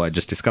 what? I thought I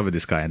just discovered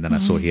this guy, and then I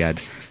saw he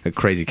had a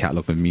crazy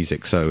catalogue of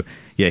music. So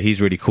yeah,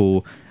 he's really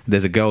cool.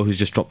 There's a girl who's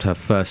just dropped her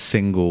first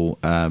single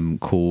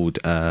called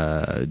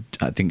I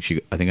think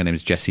her name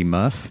is Jessie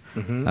Murph.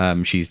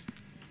 She's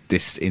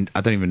this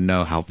I don't even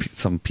know how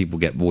some people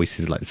get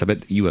voices like this. I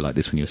bet you were like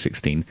this when you were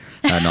 16,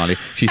 Nali.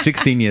 She's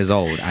 16 years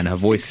old, and her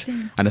voice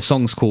 16. And her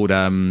song's called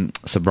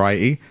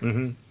Sobriety,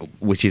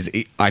 which is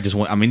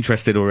I'm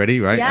interested already,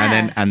 right?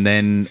 Yeah. And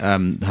then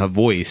her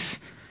voice,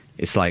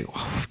 it's like,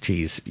 oh,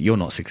 geez, you're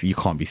not 16. You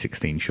can't be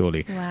 16,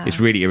 surely. Wow. It's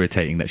really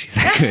irritating that she's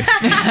that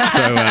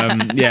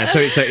good. So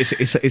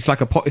it's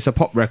like it's a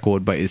pop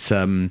record, but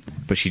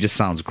but she just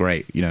sounds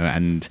great,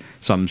 And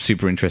so I'm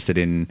super interested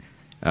in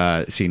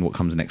seeing what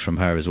comes next from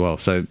her as well.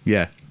 So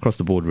yeah, across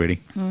the board, really.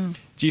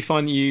 Do you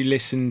find that you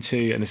listen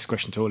to, and this is a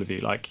question to all of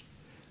you, like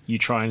you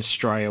try and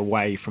stray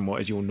away from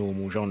what is your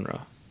normal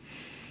genre?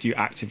 Do you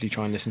actively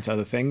try and listen to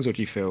other things, or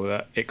do you feel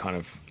that it kind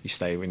of, you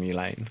stay in your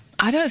lane?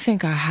 I don't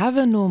think I have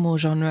a normal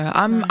genre.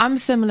 I'm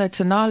similar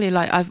to Nali.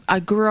 Like I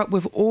grew up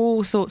with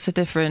all sorts of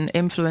different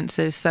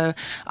influences, so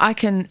I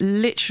can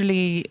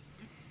literally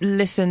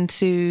listen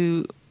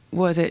to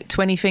was it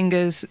 20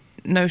 Fingers,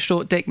 No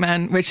Short Dick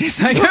Man, which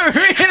is like a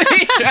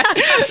really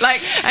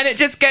like, and it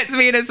just gets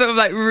me in a sort of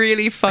like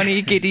really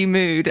funny, giddy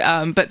mood.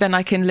 But then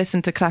I can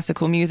listen to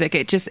classical music.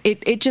 It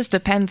just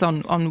depends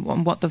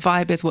on what the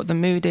vibe is, what the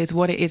mood is,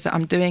 what it is that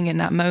I'm doing in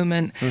that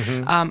moment,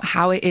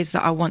 how it is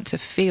that I want to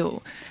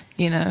feel,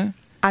 you know.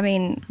 I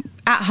mean,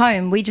 at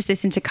home we just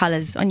listen to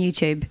Colours on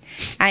YouTube,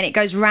 and it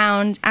goes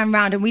round and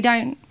round, and we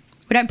don't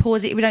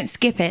pause it, we don't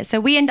skip it. So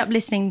we end up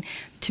listening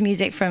to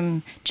music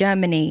from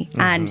Germany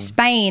and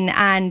Spain,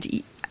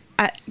 and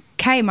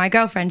Kay, my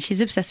girlfriend, she's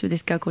obsessed with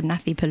this girl called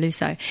Nathy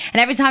Peluso, and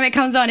every time it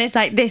comes on, it's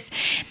like this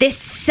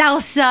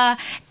salsa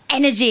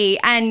energy,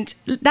 and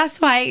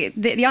that's why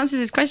the answer to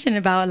this question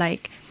about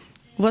like,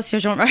 what's your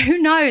genre? Who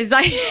knows?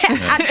 Like,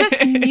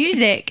 just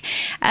music.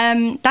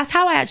 That's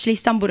how I actually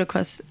stumbled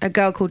across a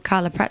girl called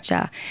Carla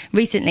Pracha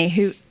recently,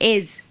 who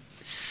is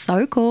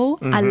so cool.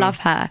 I love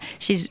her.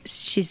 She's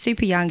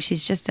super young.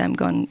 She's just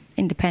gone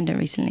independent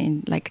recently,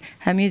 and like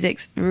her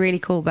music's really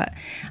cool. But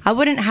I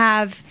wouldn't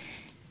have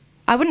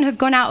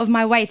gone out of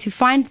my way to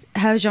find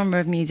her genre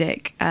of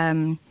music.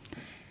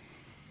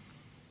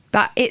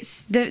 But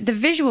it's the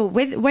visual.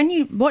 When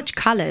you watch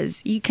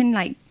Colours, you can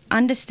like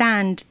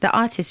understand the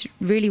artist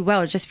really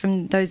well just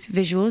from those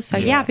visuals. So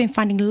yeah, I've been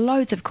finding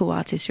loads of cool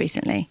artists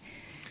recently.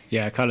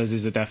 Yeah, Colours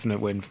is a definite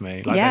win for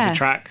me. Like, there's a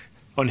track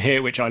on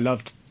here which I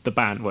loved the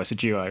band. Well, it's a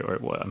duo,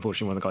 or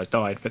unfortunately one of the guys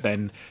died, but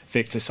then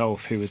Victor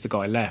Solf, who was the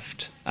guy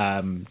left,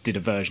 did a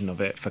version of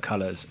it for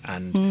Colours,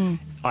 and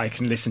I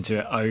can listen to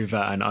it over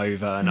and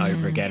over and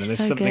over again, and there's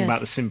so something good about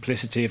the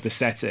simplicity of the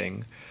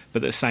setting,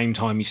 but at the same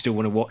time you still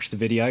want to watch the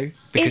video,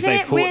 because Isn't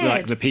it weird?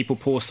 Like the people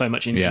pour so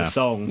much into the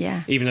song,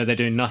 Yeah. even though they're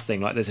doing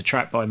nothing. Like, there's a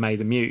track by May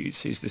the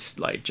Muse, who's this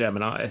like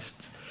German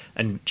artist,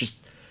 and just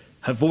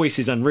her voice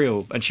is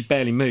unreal, and she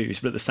barely moves,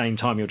 but at the same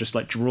time you're just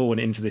like drawn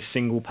into this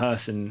single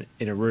person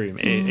in a room.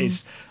 It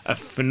is a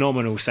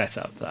phenomenal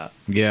setup, that.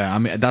 Yeah, I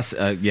mean, that's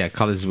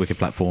Colours is a wicked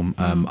platform.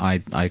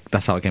 I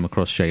that's how I came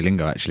across Shay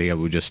Lingo, actually.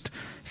 We just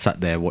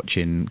sat there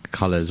watching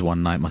Colours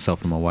one night,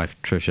 myself and my wife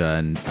Trisha,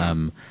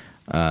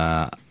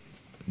 and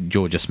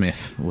Georgia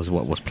Smith was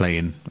what was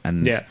playing,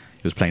 and it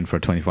was playing for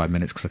 25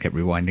 minutes because I kept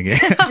rewinding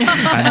it,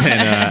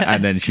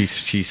 and then she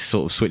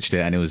sort of switched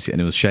it, and it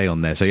was Shay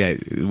on there. So yeah,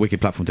 wicked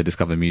platform to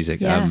discover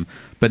music. Yeah.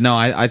 But no,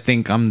 I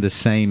think I'm the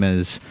same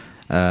as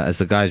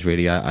the guys.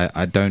 Really,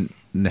 I don't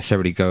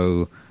necessarily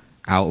go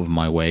out of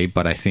my way,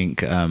 but I think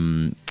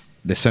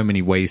there's so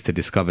many ways to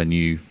discover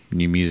new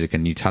music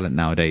and new talent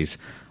nowadays.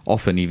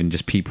 Often even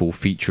just people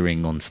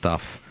featuring on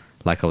stuff,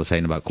 like I was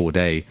saying about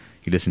Corday.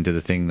 You listen to the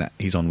thing that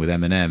he's on with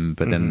Eminem,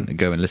 but then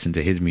go and listen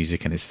to his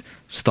music, and it's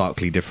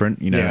starkly different,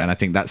 you know. And I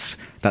think that's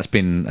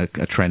been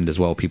a trend as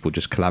well. People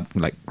just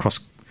cross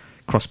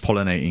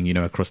pollinating, you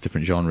know, across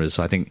different genres.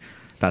 So I think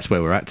that's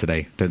where we're at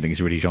today. Don't think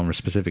it's really genre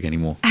specific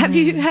anymore. Have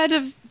you heard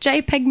of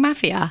JPEG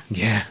Mafia?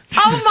 Yeah.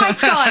 Oh my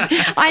god!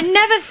 I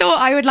never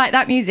thought I would like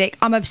that music.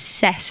 I'm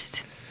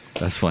obsessed.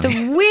 That's funny.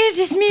 The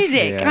weirdest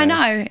music. Yeah. I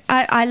know.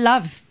 I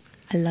love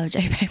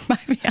JPEG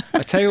Mafia.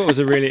 I tell you what was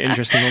a really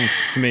interesting one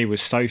for me was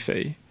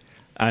Sophie.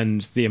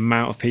 And the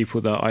amount of people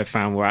that I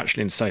found were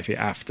actually into Sophie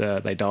after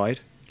they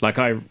died. Like,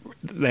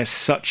 there's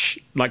such,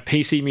 like,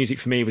 PC music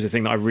for me was a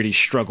thing that I really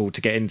struggled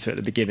to get into at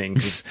the beginning,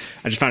 because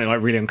I just found it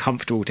like really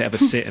uncomfortable to ever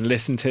sit and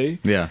listen to.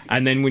 Yeah.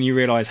 And then when you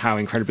realise how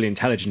incredibly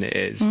intelligent it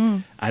is,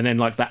 and then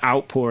like the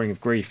outpouring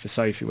of grief for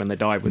Sophie when they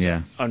died was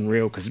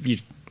unreal, because you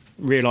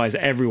realise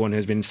everyone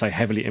has been so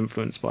heavily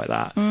influenced by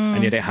that,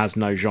 and yet it has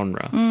no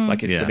genre.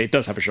 Like, it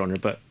does have a genre,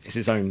 but it's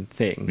its own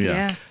thing.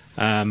 Yeah.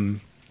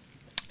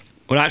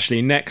 Well,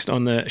 actually, next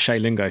on the Shay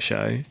Lingo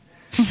show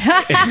is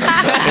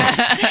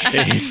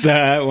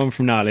one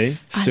from Nali.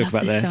 Let's talk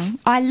about this. Song.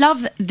 I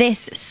love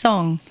this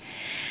song.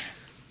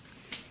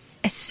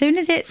 As soon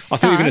as it starts... I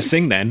thought you were going to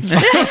sing then.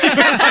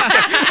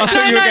 I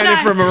thought you were going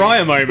in for a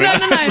Mariah moment.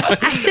 No.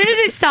 As soon as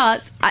it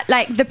starts,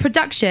 like, the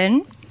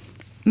production,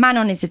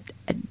 Manon is a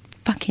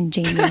fucking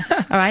genius.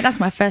 All right,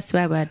 that's my first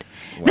swear word.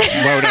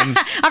 Well done.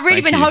 I've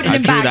really been holding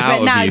him back,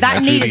 but no,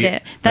 that needed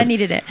it. That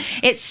needed it.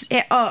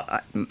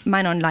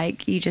 Manon,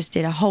 like, you just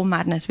did a whole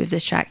madness with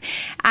this track.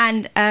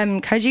 And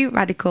Koji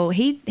Radical,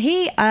 he's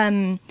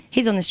on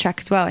this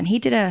track as well, and he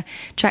did a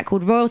track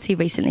called Royalty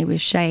recently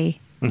with Shay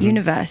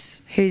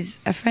Universe, who's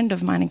a friend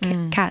of mine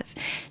and Kat's.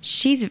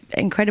 She's an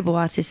incredible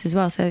artist as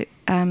well. So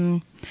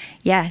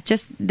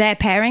just their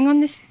pairing on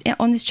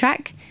this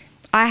track,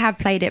 I have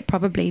played it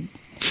probably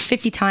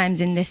 50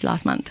 times in this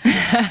last month.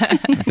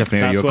 Definitely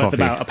that's your worth coffee.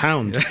 about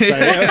 £1. So,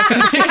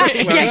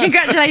 yeah,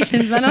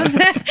 congratulations, man.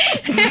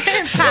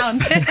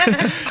 Pound.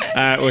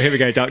 Well, here we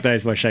go. Dark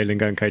Days by Shay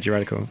Lingo and Koji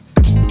Radical.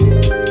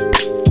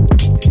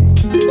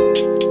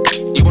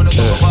 You wanna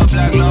talk about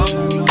black love?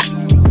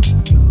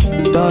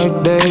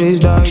 Dark days,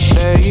 dark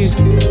days.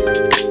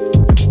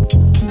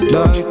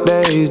 Dark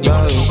days,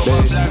 dark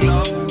days.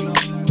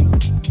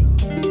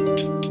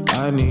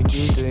 I need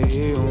you to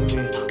heal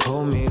me,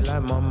 hold me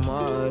like my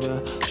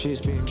mother.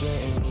 She's been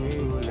getting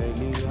real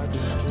lately.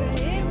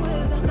 It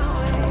was a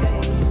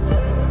noise.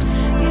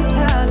 Your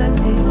talent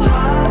is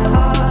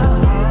hard.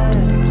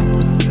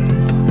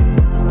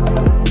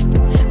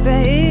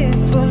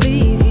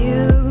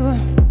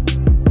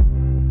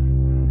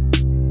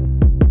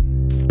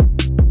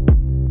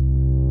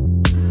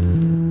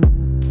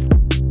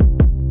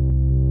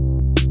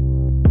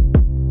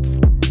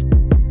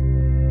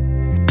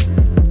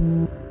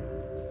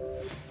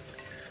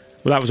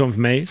 Well, that was one for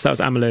me. So that was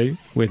Amalou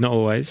with Not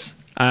Always.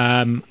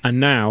 And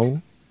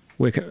now,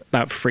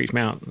 that freaked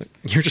me out.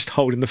 You're just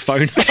holding the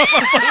phone up. What the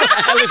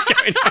hell is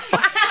going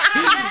on?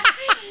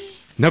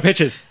 No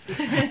pictures.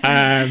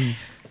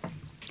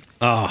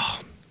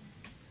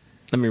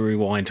 Let me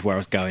rewind to where I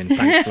was going.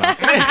 Thanks for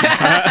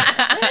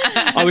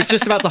that. I was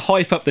just about to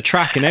hype up the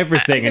track and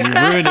everything, and you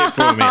ruined it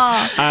for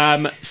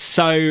me.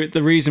 So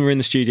the reason we're in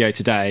the studio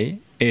today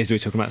is we're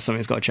talking about something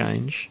that's got to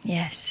change.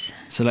 Yes.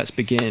 So let's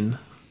begin.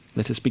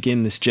 Let us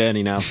begin this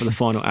journey now for the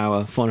final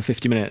hour, final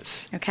 50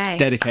 minutes. Okay.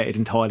 Dedicated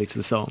entirely to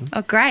the song.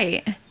 Oh,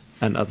 great.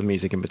 And other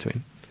music in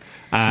between.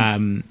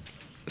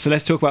 So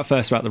let's talk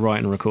first about the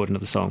writing and recording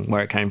of the song,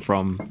 where it came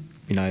from,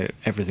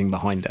 everything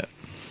behind it.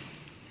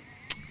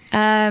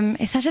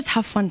 It's such a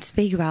tough one to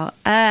speak about.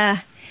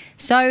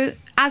 So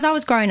as I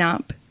was growing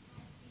up,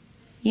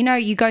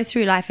 you go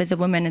through life as a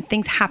woman and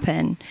things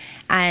happen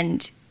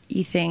and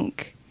you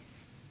think,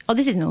 oh,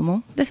 this is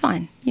normal. That's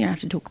fine. You don't have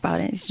to talk about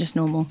it. It's just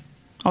normal.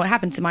 Oh, it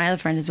happened to my other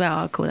friend as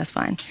well. Oh, cool, that's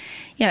fine.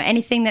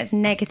 Anything that's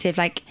negative,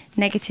 like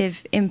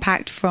negative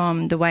impact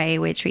from the way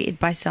we're treated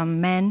by some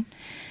men,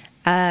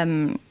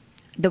 the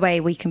way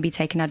we can be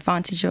taken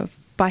advantage of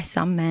by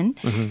some men.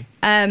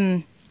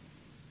 Mm-hmm.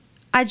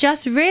 I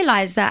just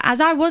realised that as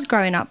I was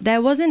growing up,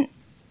 there wasn't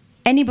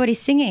anybody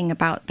singing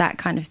about that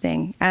kind of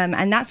thing,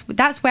 and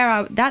that's where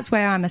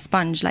I'm a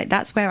sponge. Like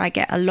that's where I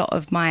get a lot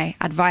of my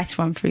advice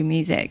from through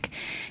music,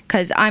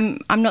 because I'm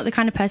not the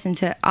kind of person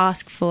to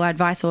ask for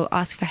advice or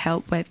ask for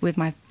help with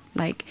my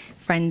like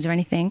friends or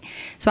anything.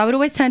 So I would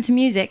always turn to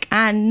music,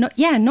 and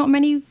not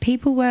many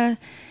people were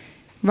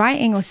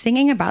writing or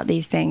singing about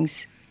these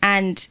things.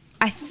 And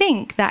I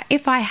think that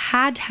if I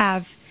had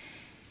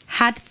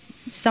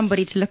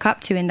somebody to look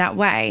up to in that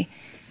way,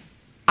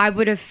 I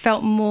would have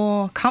felt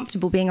more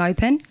comfortable being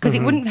open, because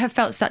it wouldn't have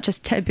felt such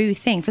a taboo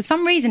thing. For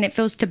some reason it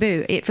feels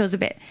taboo. It feels a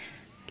bit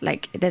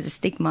like there's a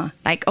stigma,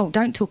 like, oh,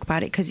 don't talk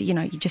about it because you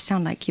just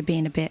sound like you're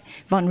being a bit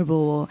vulnerable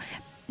or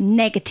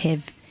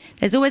negative.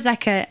 There's always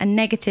like a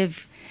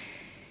negative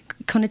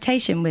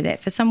connotation with it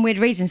for some weird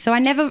reason. So I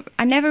never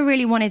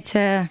really wanted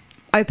to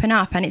open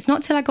up, and it's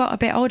not till I got a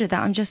bit older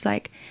that I'm just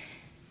like,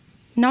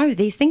 no,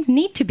 these things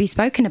need to be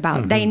spoken about.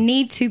 Mm-hmm. They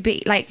need to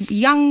be, like,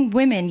 young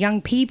women,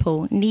 young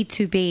people need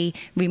to be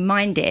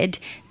reminded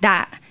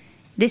that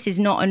this is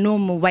not a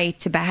normal way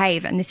to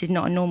behave, and this is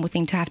not a normal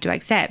thing to have to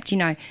accept.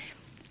 I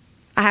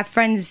have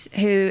friends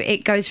who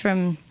it goes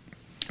from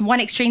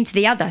one extreme to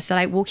the other. So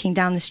like walking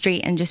down the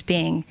street and just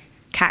being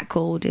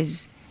catcalled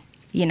is,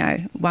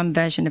 one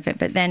version of it,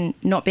 but then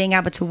not being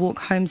able to walk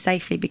home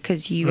safely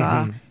because you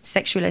are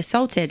sexually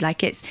assaulted.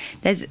 Like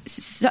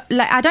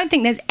I don't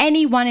think there's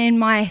anyone in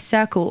my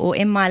circle or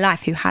in my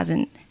life who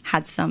hasn't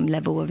had some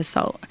level of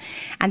assault.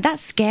 And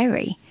that's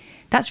scary.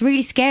 That's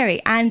really scary.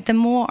 And the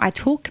more I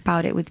talk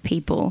about it with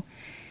people,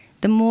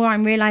 the more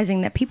I'm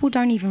realizing that people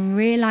don't even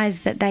realize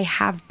that they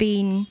have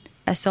been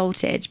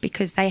assaulted,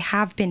 because they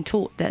have been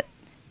taught that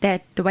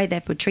the way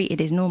they're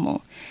treated is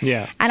normal.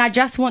 Yeah. And I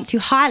just want to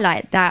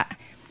highlight that,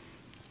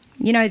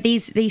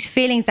 these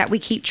feelings that we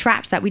keep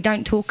trapped, that we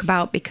don't talk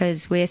about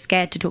because we're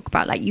scared to talk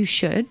about, like you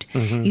should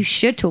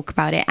talk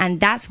about it. And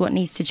that's what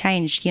needs to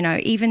change.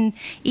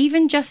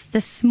 Even just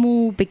the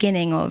small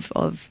beginning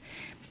of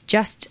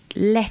just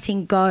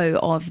letting go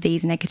of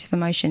these negative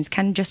emotions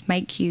can just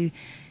make you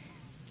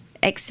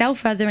excel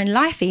further in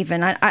life.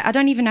 Even I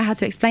don't even know how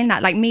to explain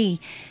that. Like me,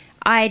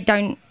 I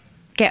don't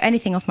get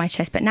anything off my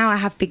chest, but now I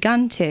have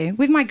begun to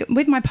with my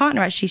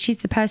partner. Actually, she's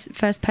the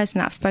first person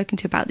that I've spoken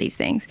to about these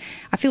things.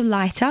 I feel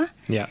lighter,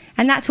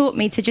 and that taught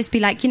me to just be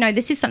like,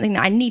 this is something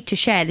that I need to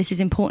share. This is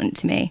important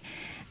to me,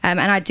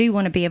 and I do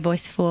want to be a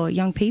voice for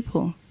young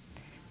people,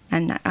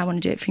 and I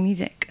want to do it through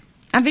music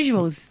and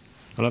visuals.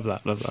 I love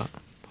that.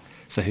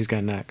 So who's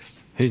going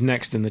next? Who's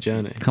next in the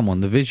journey? Come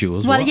on, the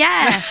visuals. Well, what?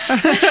 yeah.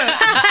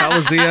 that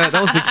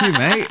was the cue,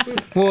 mate.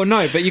 Well,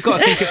 no, but you got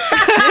to think.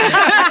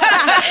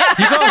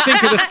 You got to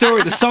think of the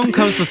story. The song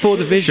comes before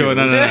the visuals. Sure,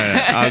 no.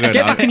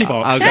 Get back in your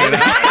box.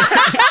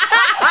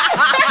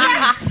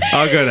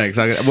 I'll go next.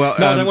 Well,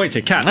 no, don't wait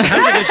to Kat. How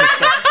do the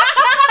visuals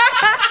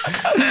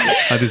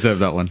I deserve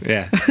that one.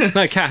 Yeah.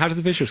 No, Kat, how did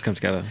the visuals come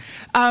together?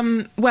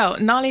 Well,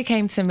 Nali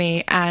came to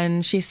me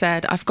and she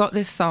said, "I've got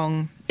this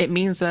song. It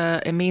means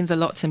a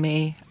lot to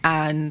me,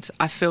 and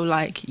I feel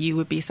like you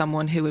would be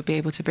someone who would be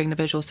able to bring the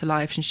visuals to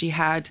life." And she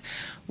had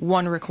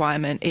one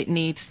requirement: it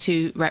needs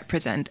to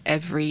represent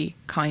every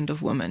kind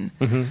of woman,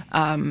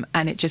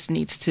 and it just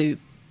needs to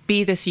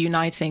be this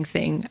uniting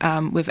thing.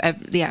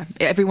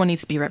 Everyone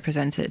needs to be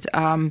represented.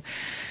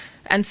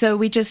 And so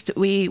we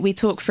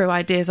talk through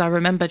ideas. I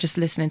remember just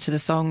listening to the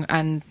song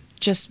and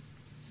just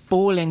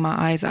bawling my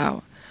eyes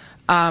out,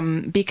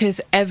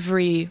 because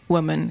every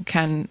woman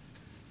can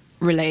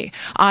relate.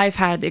 I've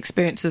had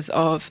experiences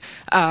of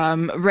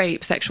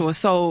rape, sexual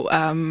assault,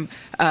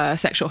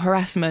 sexual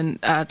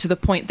harassment, to the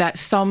point that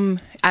some,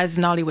 as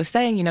Nali was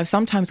saying,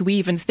 sometimes we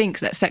even think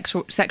that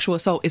sexual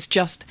assault is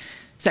just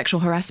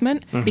sexual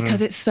harassment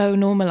because it's so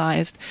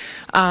normalized.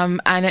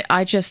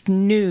 I just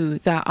knew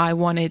that I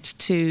wanted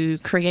to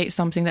create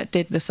something that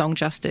did the song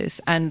justice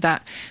and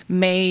that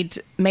made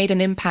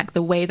an impact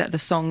the way that the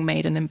song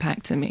made an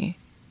impact to me.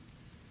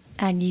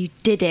 And you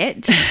did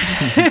it.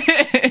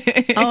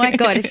 Oh my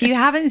God, if you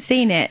haven't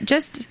seen it,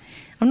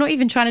 I'm not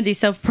even trying to do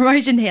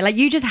self-promotion here. Like,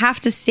 you just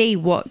have to see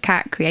what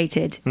Kat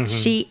created.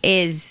 She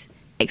is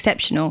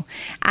exceptional.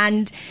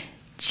 And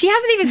she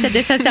hasn't even said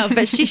this herself,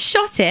 but she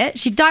shot it,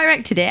 she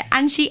directed it,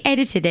 and she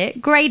edited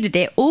it, graded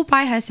it all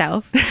by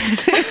herself.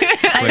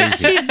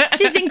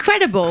 She's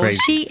incredible.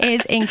 Crazy. She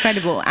is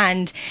incredible.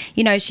 And,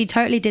 you know, she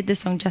totally did the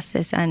song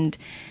justice and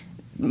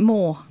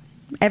more.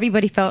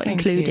 Everybody felt Thank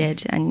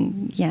included.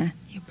 And yeah,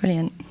 you're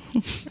brilliant.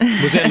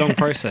 Was it a long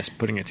process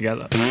putting it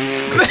together?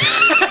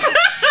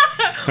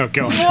 Oh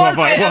God! What have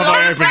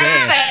I opened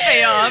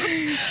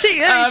here?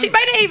 She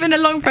made it even a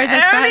long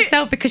process for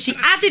herself because she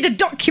added a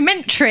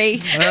documentary.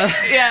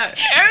 Yeah,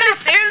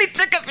 it only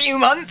took a few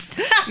months.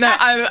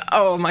 No,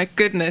 oh my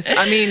goodness!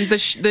 I mean,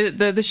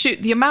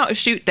 the amount of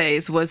shoot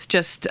days was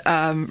just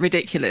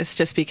ridiculous.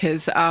 Just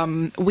because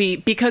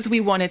we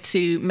wanted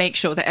to make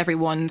sure that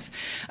everyone's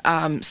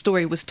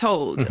story was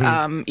told.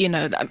 You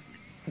know.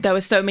 There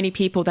were so many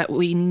people that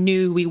we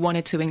knew we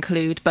wanted to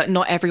include, but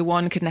not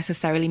everyone could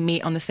necessarily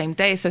meet on the same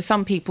day. So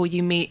some people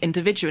you meet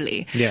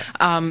individually. Yeah.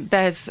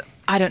 There's,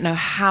 I don't know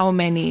how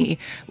many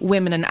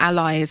women and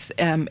allies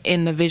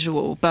in the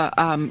visual, but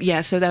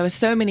yeah, so there were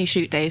so many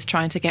shoot days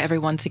trying to get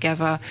everyone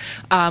together.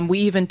 We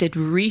even did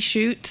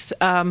reshoots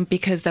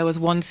because there was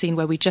one scene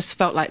where we just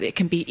felt like it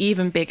can be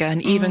even bigger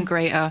and even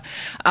greater.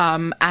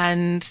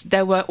 And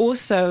there were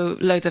also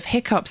loads of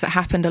hiccups that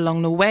happened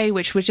along the way,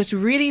 which were just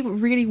really,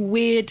 really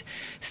weird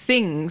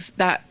things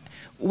that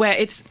where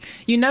it's,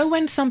 you know,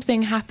 when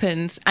something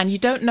happens and you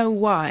don't know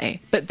why,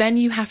 but then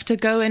you have to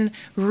go and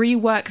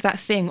rework that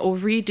thing or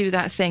redo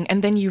that thing,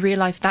 and then you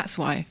realize that's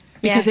why.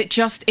 Because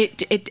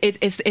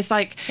it's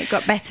like it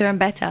got better and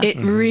better. It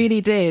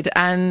really did.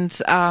 And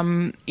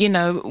you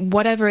know,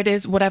 whatever it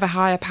is, whatever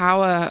higher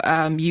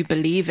power you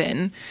believe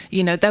in,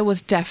 you know, there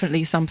was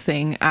definitely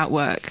something at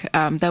work.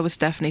 There was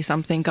definitely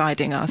something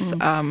guiding us.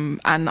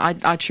 And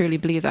I truly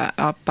believe that.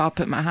 I'll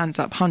put my hands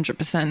up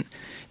 100%.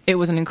 It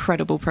was an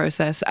incredible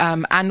process,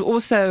 and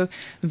also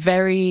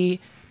very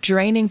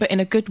draining, but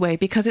in a good way,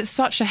 because it's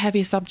such a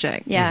heavy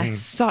subject. Yeah,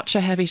 such a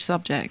heavy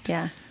subject.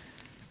 Yeah.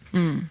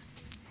 What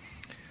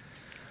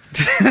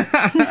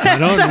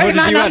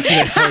did you add to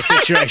this whole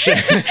situation?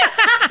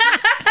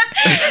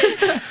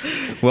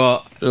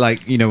 Well,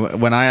 like, you know,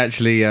 when I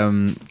actually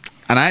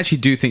and I actually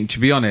do think, to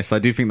be honest, I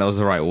do think that was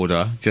the right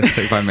order, just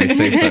if I may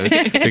say so,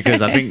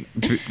 because I think,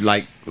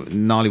 like,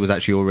 Gnarly was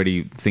actually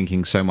already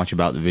thinking so much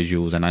about the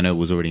visuals, and I know it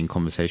was already in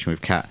conversation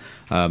with Kat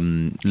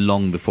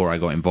long before I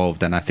got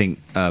involved. And I think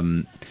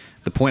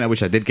the point at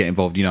which I did get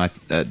involved, you know,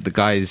 the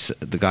guys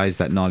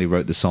that Gnarly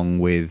wrote the song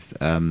with,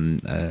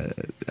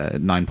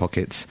 Nine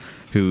Pockets,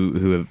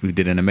 who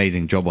did an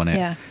amazing job on it.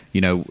 Yeah.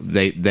 You know,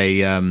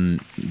 they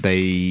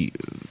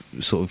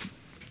sort of,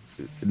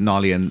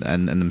 Gnarly and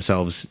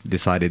themselves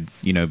decided,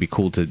 you know, it'd be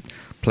cool to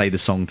play the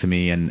song to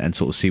me and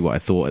sort of see what I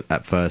thought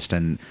at first.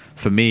 And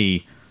for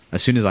me,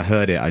 as soon as I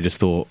heard it, I just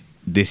thought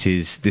this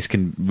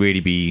can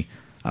really be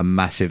a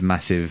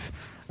massive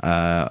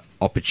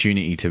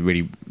opportunity to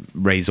really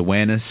raise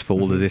awareness for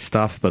all of this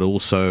stuff. But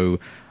also,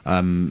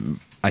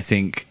 I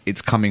think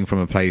it's coming from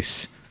a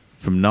place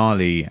from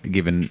Gnarly,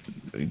 given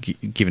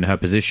her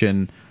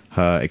position,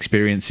 her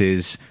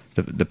experiences,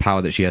 the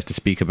power that she has to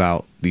speak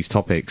about these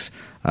topics.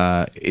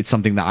 It's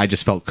something that I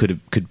just felt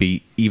could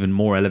be even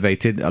more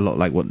elevated, a lot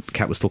like what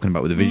Kat was talking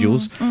about with the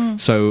visuals.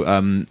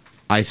 So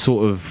I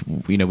sort of,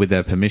 you know, with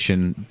their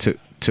permission,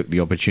 took the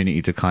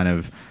opportunity to kind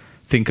of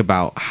think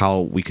about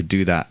how we could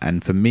do that.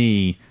 And for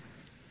me,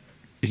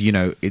 you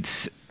know,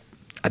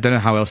 I don't know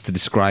how else to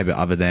describe it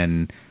other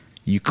than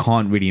you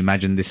can't really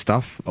imagine this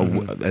stuff.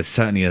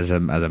 Certainly as a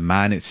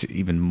man, it's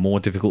even more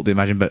difficult to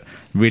imagine. But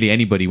really,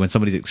 anybody, when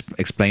somebody's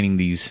explaining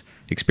these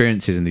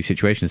experiences and these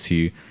situations to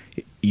you,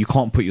 you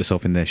can't put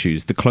yourself in their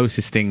shoes. The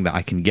closest thing that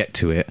I can get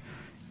to it,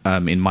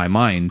 in my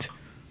mind,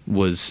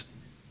 was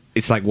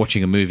it's like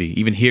watching a movie.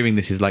 Even hearing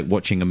this is like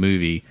watching a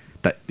movie.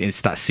 That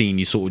it's that scene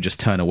you sort of just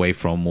turn away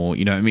from, or,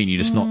 you know what I mean, you're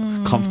just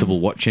not comfortable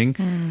watching.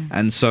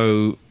 And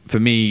so for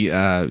me,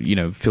 you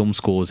know, film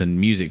scores and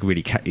music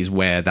really is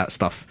where that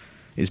stuff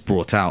is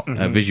brought out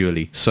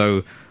visually.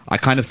 So I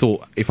kind of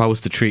thought, if I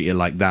was to treat it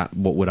like that,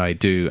 what would I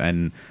do?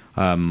 And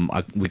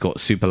we got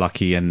super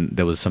lucky, and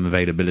there was some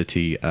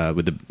availability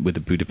with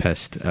the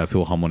Budapest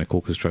Philharmonic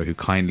Orchestra, who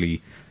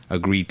kindly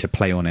agreed to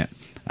play on it.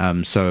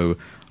 So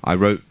I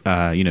wrote,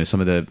 you know,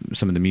 some of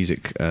the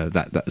music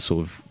that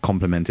sort of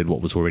complemented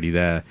what was already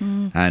there,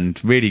 and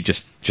really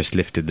just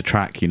lifted the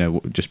track. You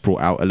know, just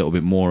brought out a little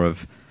bit more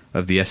of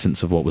the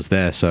essence of what was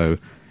there. So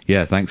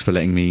yeah, thanks for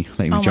letting me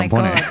jump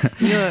on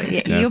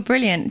it. You're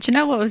brilliant. Do you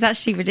know what was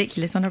actually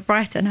ridiculous on a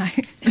brighter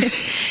note?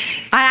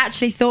 I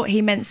actually thought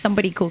he meant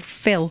somebody called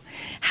Phil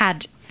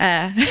had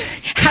had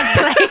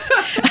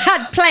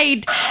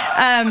played.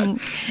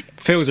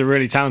 Phil's a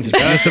really talented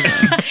person.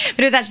 But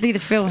it was actually the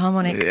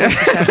Philharmonic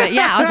Orchestra. But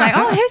yeah, I was like,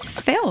 oh, who's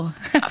Phil?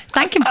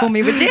 Thank him for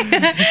me, would you?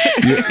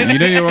 You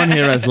know you're on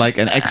here as like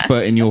an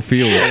expert in your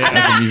field as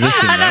a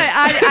musician.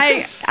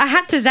 I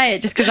had to say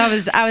it just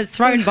because I was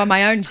thrown by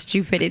my own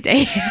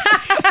stupidity.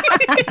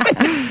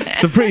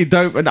 It's a pretty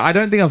dope. And I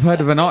don't think I've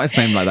heard of an artist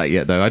name like that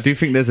yet, though. I do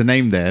think there's a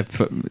name there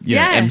for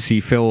MC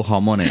Phil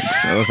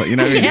Harmonics. I was like, you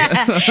know.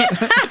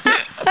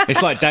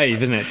 It's like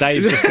Dave, isn't it?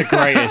 Dave's just the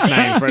greatest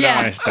name for an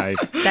artist, Dave.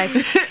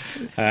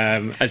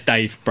 As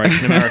Dave breaks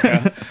in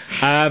America.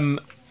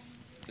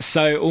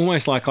 So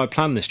almost like I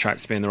planned this track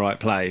to be in the right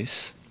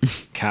place.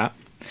 Kat,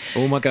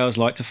 all my girls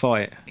like to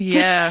fight.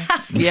 Yeah,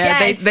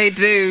 Yes. they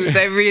do.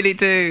 They really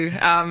do.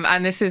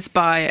 And this is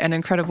by an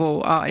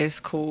incredible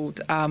artist called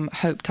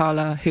Hope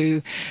Thaler,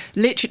 who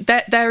literally,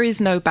 there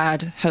is no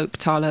bad Hope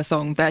Thaler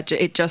song.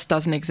 It just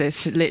doesn't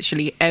exist.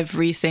 Literally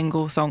every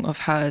single song of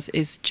hers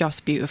is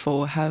just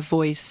beautiful. Her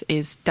voice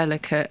is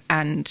delicate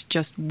and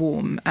just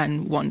warm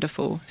and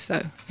wonderful.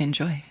 So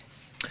enjoy.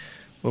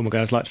 All my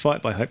girls like to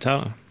fight by Hope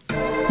Thaler.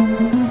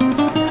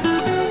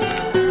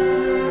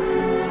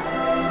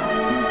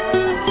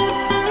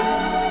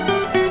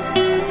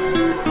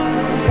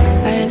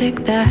 I lick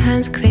their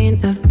hands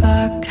clean of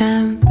bark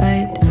and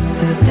bite,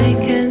 so they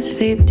can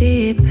sleep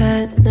deep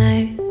at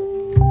night.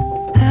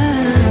 All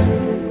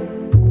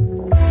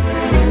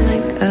my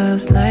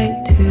girls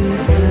like to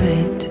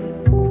fight.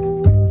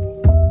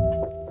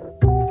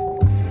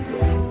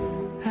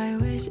 I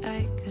wish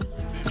I could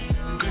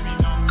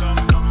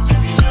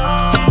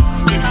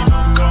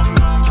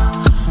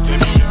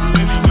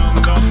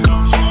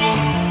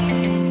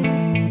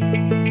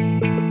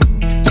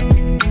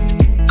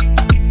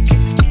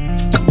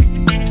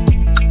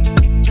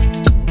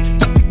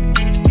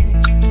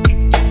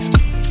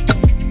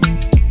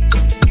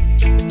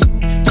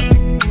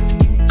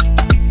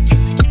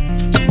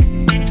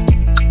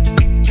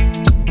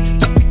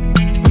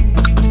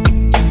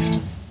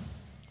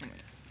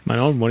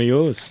One of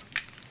yours.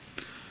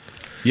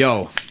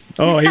 Yo.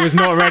 Oh, he was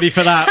not ready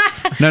for that.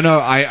 No.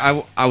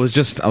 I was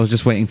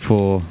just waiting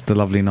for the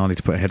lovely Nali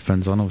to put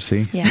headphones on.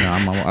 Obviously,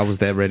 I was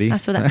there ready.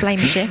 That's for that blame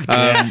shift.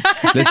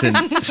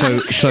 Listen,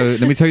 so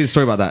let me tell you the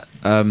story about that.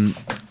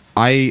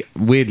 I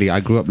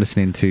grew up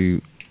listening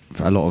to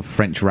a lot of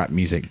French rap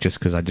music just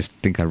because I just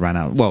think I ran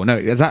out. Well, no,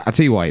 I'll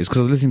tell you why. It's because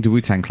I was listening to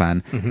Wu-Tang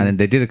Clan, and then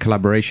they did a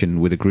collaboration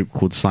with a group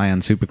called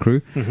Cyan Super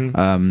Crew,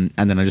 and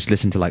then I just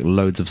listened to like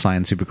loads of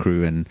Cyan Super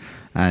Crew and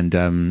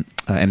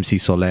MC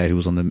Soler, who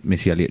was on the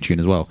Missy Elliott tune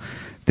as well.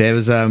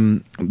 There's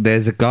a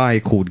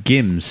guy called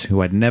Gims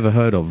who I'd never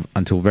heard of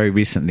until very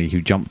recently, who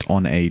jumped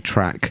on a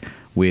track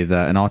with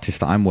an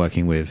artist that I'm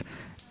working with,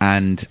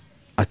 and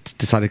I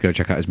decided to go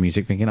check out his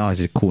music, thinking, oh, he's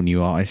a cool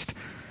new artist.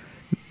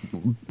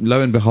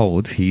 Lo and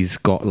behold, he's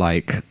got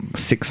like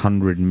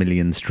 600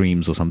 million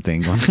streams or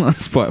something on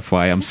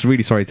Spotify. I'm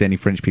really sorry to any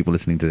French people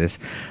listening to this.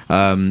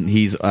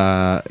 He's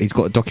got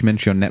a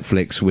documentary on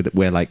Netflix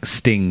where like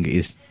Sting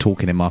is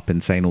talking him up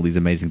and saying all these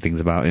amazing things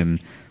about him.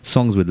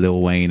 Songs with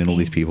Lil Wayne and all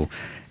these people.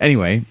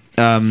 Anyway,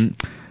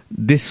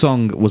 this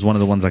song was one of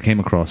the ones I came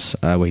across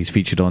where he's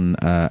featured on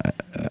a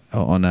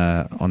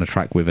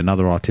track with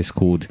another artist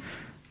called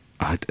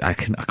I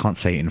can't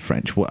say it in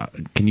French. What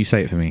can you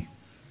say it for me?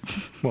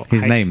 What,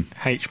 his name?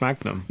 H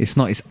Magnum. It's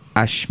not. It's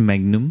Ash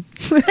Magnum,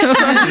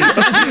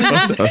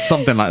 or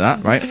something like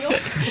that, right?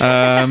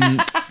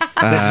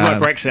 This is why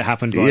Brexit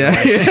happened. By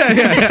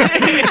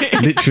the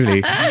way.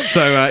 Literally.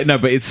 So no,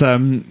 but it's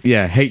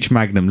H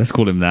Magnum. Let's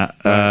call him that.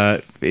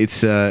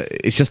 It's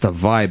just a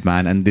vibe,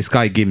 man. And this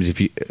guy Gims.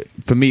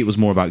 For me, it was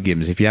more about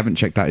Gims. If you haven't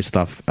checked out his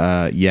stuff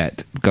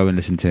yet, go and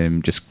listen to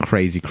him. Just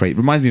crazy.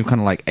 Reminds me of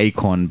kind of like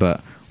Akon, but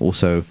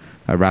also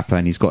a rapper.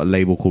 And he's got a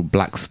label called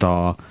Black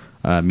Star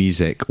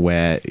Music,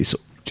 where it's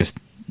just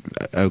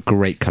a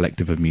great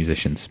collective of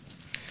musicians.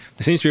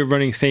 There seems to be a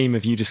running theme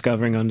of you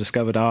discovering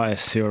undiscovered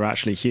artists who are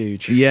actually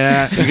huge.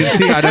 Yeah, you can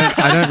see I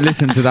don't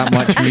listen to that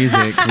much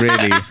music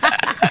really.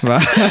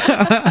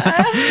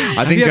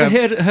 Have you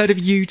ever heard of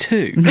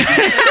U2?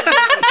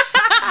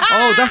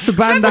 Oh, that's the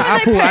band that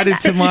Apple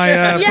added to my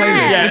playlist.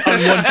 Yeah,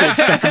 unwanted,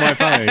 stuck on my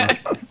phone.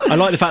 I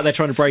like the fact they're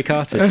trying to break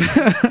artists.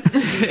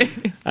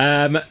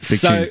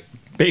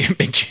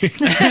 Big tune.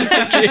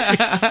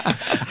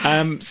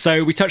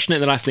 So we touched on it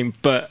in the last link,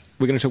 but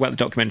we're going to talk about the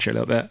documentary a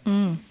little bit.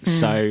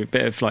 So a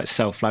bit of like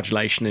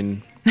self-flagellation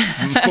in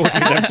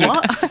forcing yourself to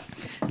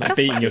like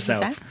beating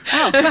yourself.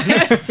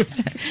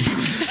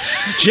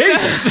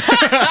 Jesus!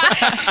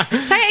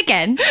 Say it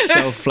again.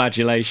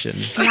 Self-flagellation.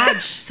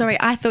 Sorry,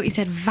 I thought you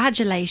said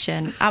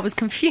vagellation. I was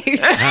confused.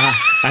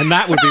 And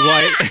that would be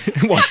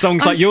why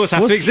songs like yours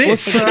have to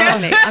exist.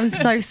 Exactly. I'm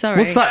so sorry.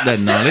 What's that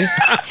then, Nali?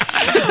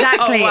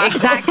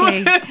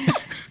 Exactly.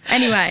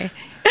 Anyway.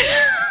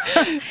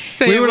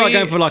 So we were like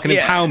going for like an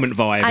empowerment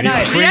vibe. I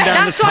know. Bring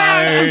down that's the tone. why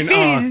I was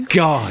confused. Oh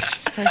God.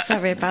 So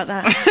sorry about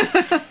that.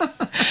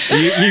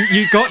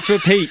 You got to a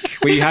peak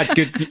where you had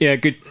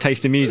good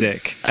taste in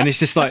music, and it's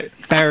just like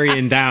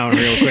burying down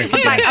real quick.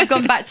 I've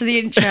gone back to the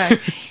intro.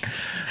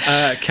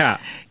 Kat.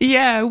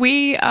 Yeah,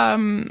 we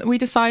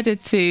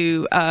decided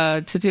to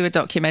do a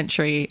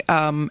documentary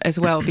as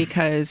well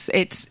because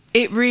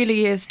it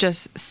really is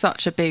just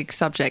such a big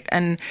subject.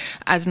 And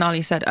as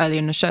Nali said earlier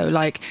in the show,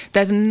 like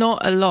there's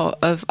not a lot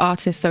of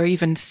artists that are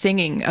even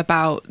singing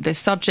about this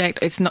subject.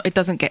 It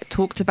doesn't get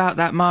talked about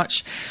that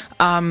much.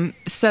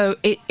 So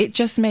it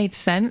just made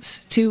sense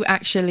to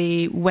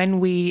actually, when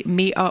we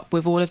meet up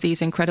with all of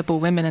these incredible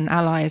women and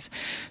allies,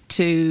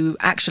 to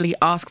actually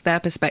ask their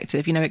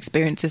perspective,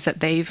 experiences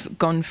that they've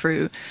gone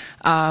through,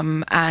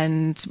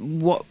 and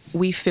what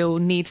we feel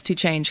needs to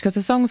change. Because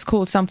the song's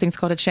called Something's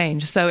Gotta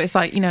Change. So it's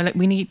like,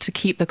 we need to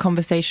keep the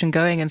conversation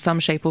going in some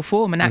shape or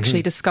form and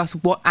actually discuss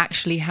what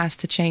actually has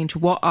to change.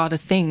 What are the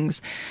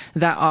things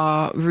that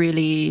are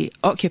really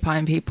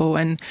occupying people?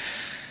 And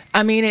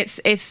I mean, it's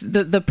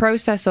the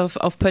process of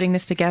putting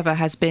this together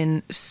has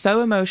been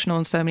so emotional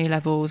on so many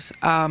levels.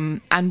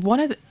 And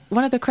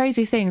one of the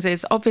crazy things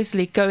is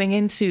obviously going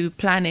into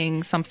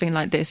planning something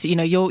like this,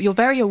 you're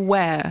very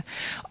aware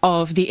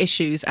of the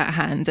issues at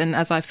hand. And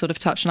as I've sort of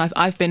touched on,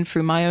 I've been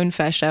through my own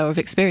fair share of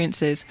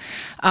experiences.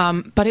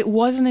 But it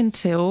wasn't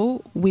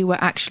until we were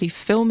actually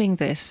filming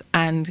this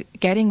and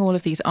getting all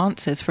of these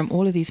answers from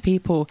all of these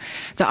people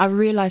that I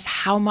realized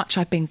how much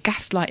I've been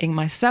gaslighting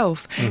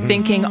myself,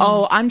 thinking,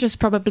 oh, I'm just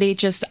probably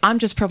just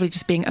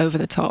being over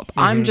the top.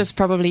 I'm just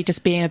probably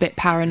just being a bit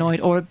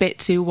paranoid or a bit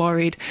too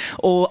worried,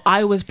 or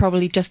I was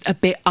probably just a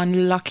bit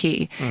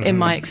unlucky in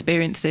my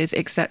experiences,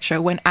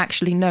 etc. When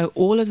actually, no,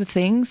 all of the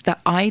things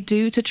that I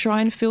do to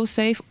try and feel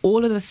safe,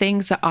 all of the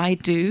things that I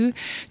do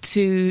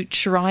to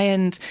try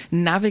and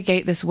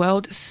navigate this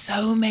world,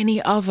 so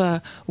many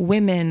other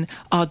women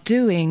are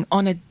doing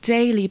on a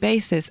daily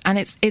basis. And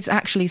it's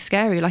actually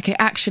scary. Like, it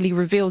actually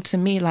revealed to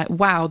me, like,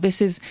 wow, this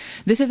is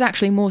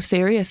actually more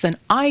serious than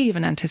I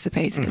even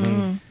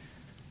anticipated.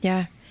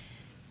 Yeah.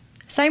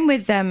 Same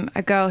with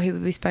a girl who we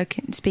were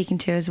speaking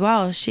to as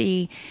well.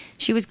 She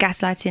was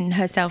gaslighting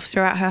herself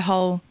throughout her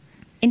whole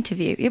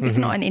interview. It was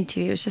not an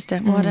interview. It was just I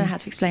don't know how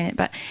to explain it.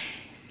 But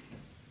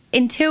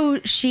until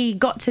she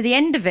got to the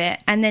end of it,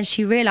 and then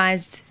she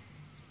realised,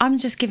 I'm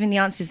just giving the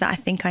answers that I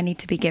think I need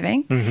to be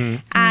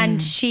giving.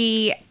 And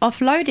she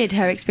offloaded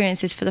her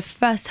experiences for the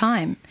first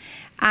time.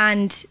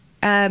 And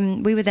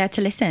we were there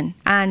to listen.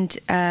 And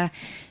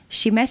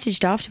she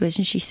messaged afterwards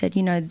and she said,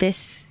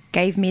 this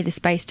gave me the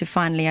space to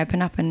finally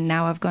open up, and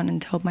now I've gone and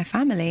told my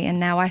family, and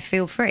now I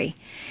feel free.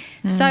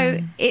 So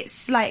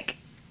it's like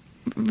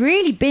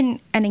really been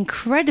an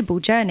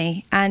incredible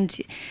journey, and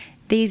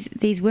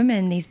these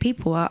women, these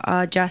people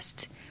are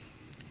just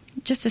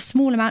a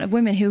small amount of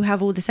women who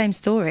have all the same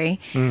story.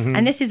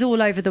 And this is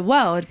all over the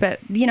world, but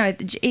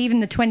even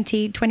the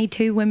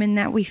 22 women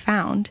that we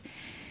found,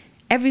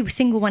 every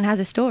single one has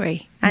a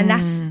story, and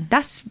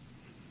that's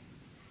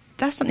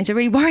something to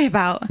really worry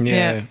about.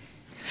 Yeah.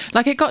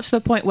 Like, it got to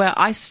the point where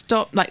I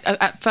stopped, like,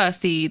 at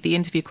first the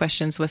interview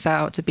questions were set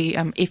out to be,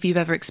 if you've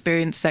ever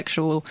experienced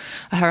sexual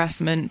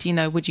harassment,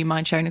 would you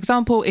mind sharing an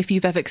example? If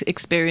you've ever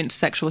experienced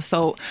sexual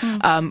assault,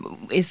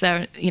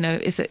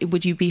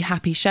 would you be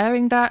happy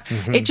sharing that?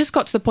 It just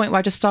got to the point where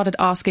I just started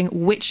asking,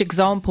 which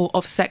example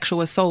of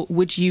sexual assault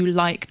would you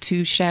like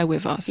to share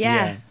with us?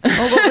 Yeah.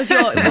 Or what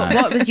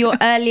was your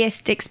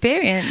earliest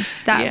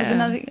experience? That was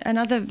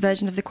another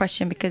version of the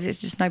question, because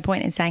it's just no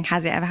point in saying,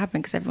 has it ever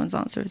happened? Because everyone's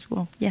answer is,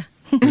 well, yeah.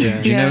 Do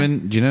you know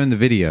in the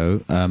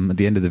video, at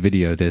the end of the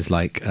video, there's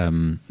like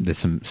there's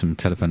some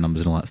telephone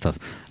numbers and all that stuff.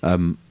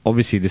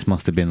 Obviously, this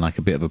must have been like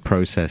a bit of a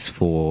process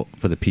for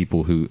the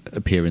people who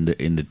appear in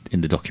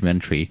the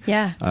documentary.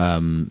 Yeah.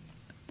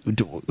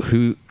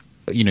 Who,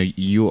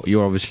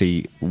 you're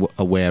obviously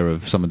aware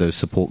of some of those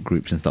support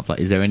groups and stuff. Like,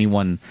 is there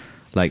anyone,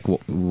 like,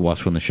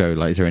 whilst we're on the show,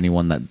 like, is there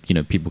anyone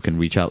that people can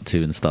reach out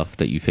to and stuff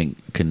that you think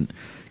can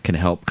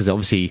help? Because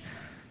obviously,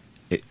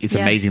 it's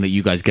amazing that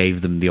you guys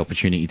gave them the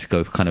opportunity to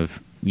go kind of,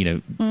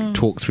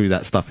 talk through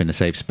that stuff in a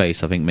safe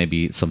space. I think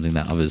maybe it's something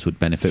that others would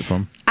benefit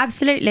from.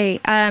 Absolutely.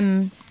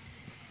 We're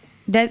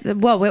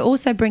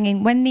also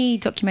bringing, when the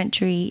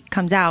documentary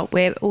comes out,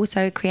 we're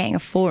also creating a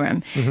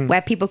forum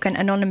where people can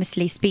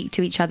anonymously speak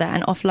to each other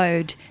and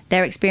offload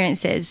their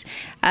experiences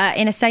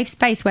in a safe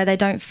space where they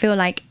don't feel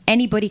like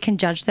anybody can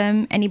judge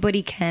them,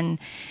 anybody can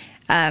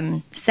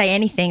say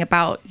anything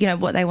about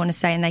what they want to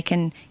say, and they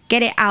can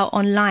get it out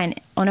online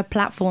on a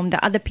platform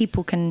that other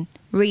people can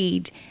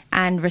read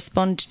and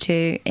respond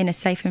to in a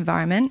safe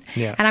environment.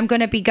 And I'm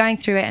going to be going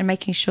through it and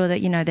making sure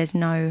that there's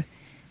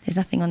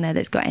nothing on there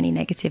that's got any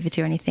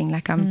negativity or anything.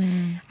 Like,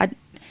 I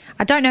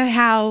don't know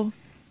how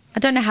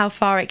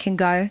far it can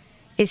go.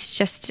 It's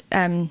just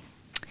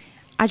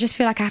I just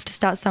feel like I have to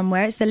start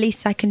somewhere. It's the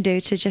least I can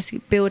do to just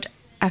build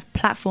a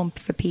platform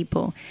for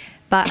people.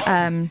 But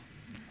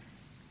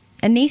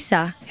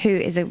Anissa, who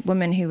is a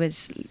woman who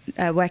was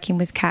working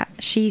with Kat,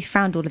 she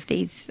found all of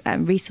these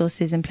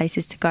resources and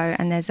places to go,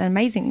 and there's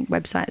amazing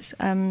websites.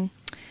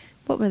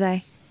 What were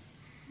they?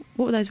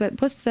 What were those?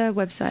 What's the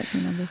websites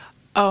and the numbers?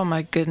 Oh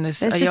my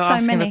goodness! There's You're just so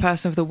asking many. the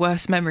person with the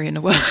worst memory in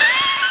the world.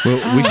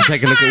 We should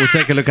take a look at. We'll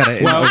take a look at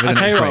it. Well, over the I'll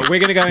tell you next what, break. we're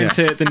going to go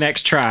into the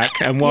next track,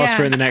 and whilst Yeah.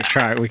 we're in the next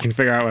track, we can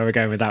figure out where we're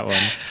going with that one.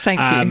 Thank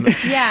you.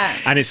 Yeah.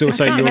 And it's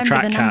also I can't your remember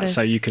track, the Kat, numbers.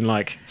 so you can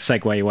like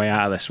segue your way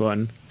out of this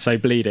one. So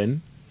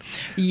Bleeding.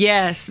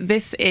 Yes,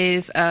 this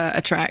is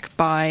a track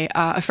by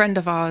a friend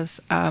of ours,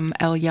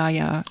 El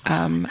Yaya,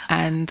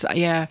 and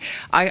yeah,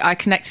 I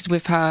connected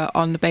with her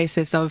on the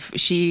basis of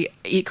she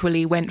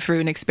equally went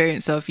through an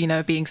experience of, you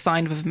know, being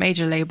signed with a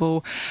major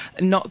label,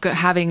 not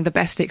having the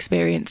best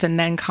experience, and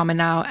then coming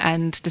out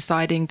and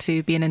deciding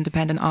to be an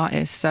independent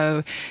artist.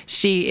 So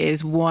she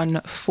is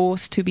one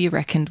force to be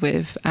reckoned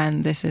with,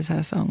 and this is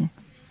her song,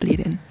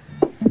 Bleeding.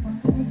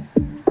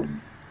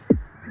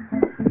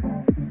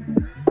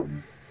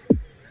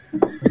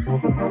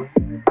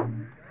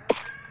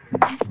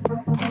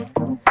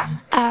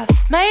 I've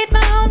made my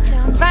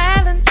hometown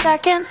violence. I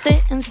can't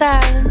sit in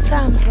silence.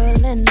 I'm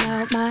pulling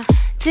out my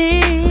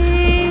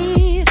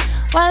teeth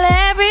while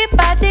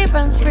everybody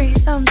runs free.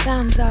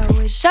 Sometimes I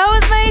wish I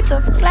was made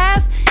of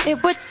glass.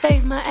 It would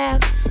save my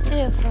ass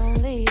if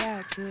only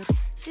I could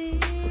see.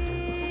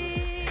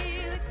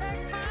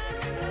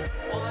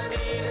 All I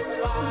need is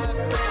 5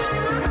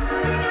 minutes.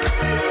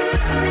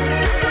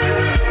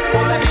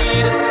 All I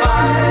need is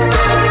 5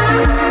 minutes.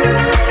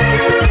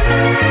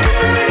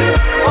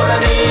 All I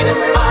need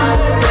is 5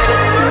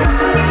 minutes.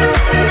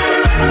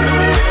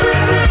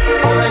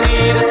 All I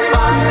need is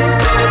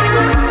 5 minutes.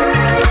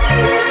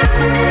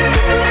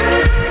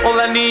 All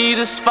I need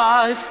is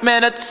 5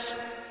 minutes.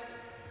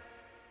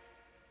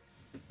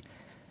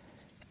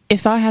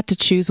 If I had to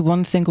choose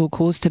one single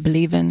cause to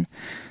believe in,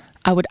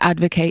 I would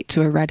advocate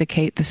to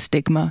eradicate the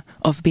stigma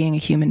of being a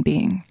human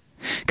being.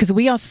 Because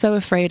we are so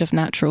afraid of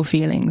natural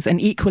feelings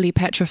and equally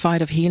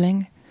petrified of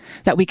healing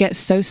that we get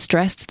so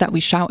stressed that we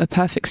shout at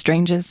perfect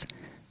strangers,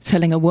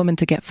 telling a woman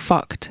to get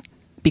fucked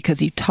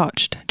because you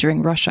touched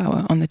during rush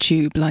hour on the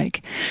tube.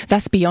 Like,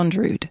 that's beyond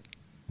rude.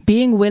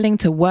 Being willing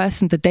to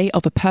worsen the day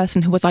of a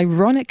person who was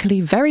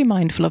ironically very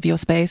mindful of your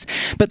space,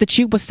 but the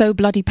tube was so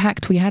bloody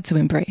packed we had to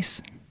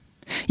embrace.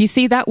 You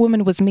see, that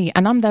woman was me,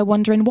 and I'm there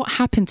wondering what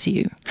happened to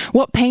you.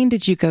 What pain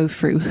did you go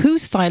through? Who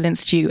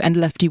silenced you and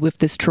left you with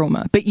this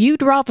trauma? But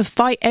you'd rather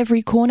fight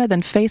every corner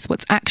than face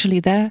what's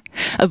actually there.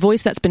 A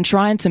voice that's been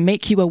trying to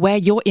make you aware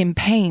you're in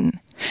pain.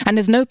 And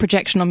there's no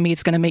projection on me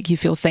that's going to make you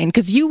feel sane,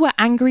 because you were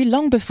angry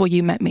long before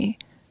you met me.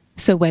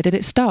 So where did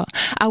it start?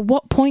 At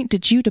what point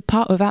did you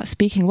depart without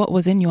speaking what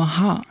was in your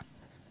heart?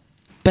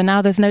 But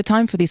now there's no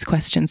time for these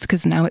questions,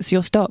 because now it's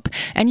your stop.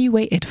 And you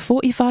waited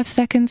 45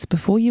 seconds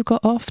before you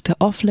got off to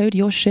offload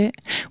your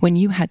shit when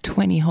you had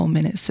 20 whole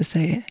minutes to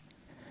say it.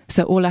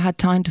 So all I had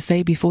time to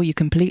say before you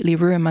completely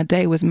ruined my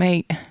day was,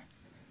 mate,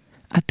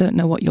 I don't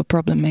know what your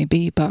problem may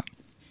be, but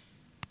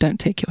don't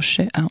take your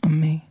shit out on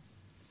me.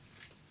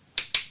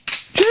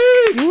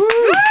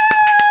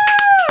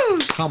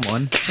 Come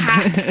on.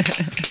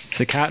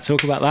 So Kat,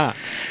 talk about that.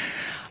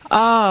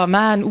 Oh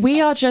man, we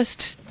are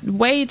just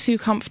way too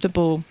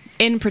comfortable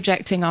in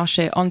projecting our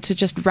shit onto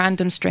just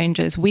random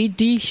strangers. We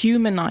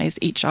dehumanize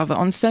each other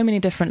on so many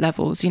different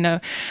levels. You know,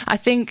 I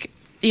think,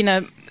 you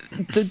know,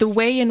 the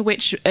way in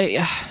which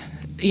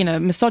you know,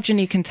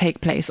 misogyny can take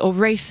place, or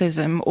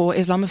racism, or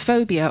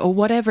Islamophobia, or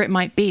whatever it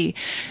might be,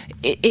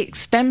 it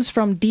stems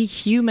from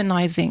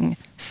dehumanizing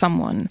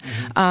someone.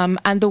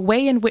 And the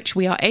way in which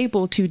we are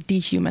able to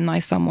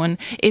dehumanize someone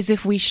is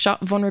if we shut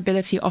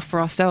vulnerability off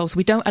for ourselves.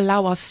 We don't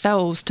allow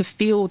ourselves to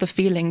feel the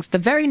feelings, the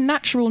very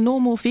natural,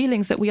 normal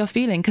feelings that we are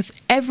feeling, because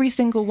every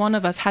single one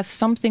of us has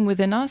something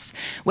within us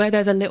where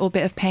there's a little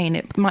bit of pain.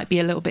 It might be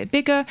a little bit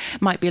bigger,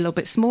 might be a little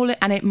bit smaller,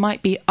 and it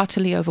might be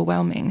utterly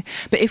overwhelming.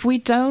 But if we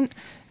don't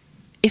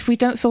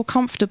feel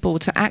comfortable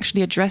to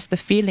actually address the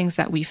feelings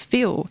that we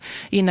feel,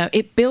 you know,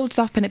 it builds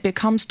up and it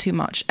becomes too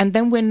much. And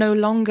then we're no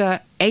longer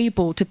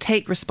able to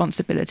take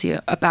responsibility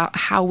about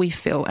how we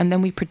feel. And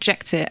then we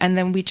project it. And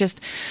then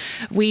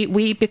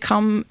we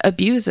become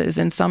abusers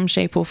in some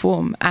shape or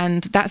form.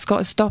 And that's got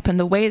to stop. And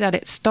the way that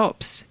it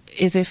stops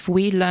is if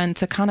we learn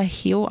to kind of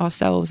heal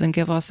ourselves and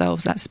give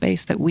ourselves that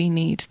space that we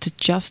need to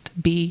just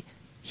be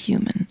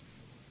human.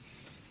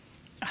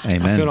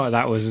 Amen. I feel like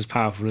that was as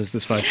powerful as the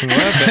spoken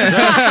word bit.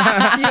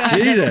 You are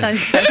Jesus. just so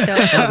special.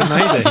 That was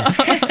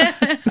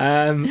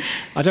amazing.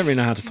 I don't really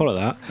know how to follow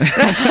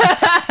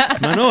that.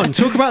 Manon,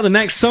 talk about the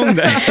next song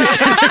then.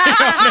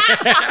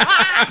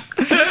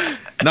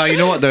 No, you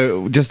know what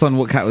though? Just on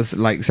what Kat was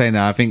like saying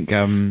there, I think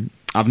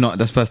I've not.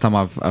 That's the first time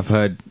I've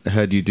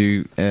heard you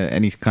do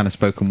any kind of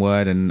spoken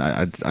word, and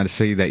I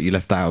see that you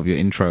left that out of your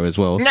intro as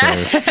well. So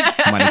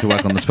I might need to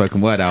work on the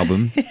spoken word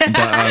album.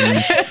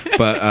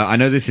 But I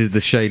know this is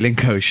the Shay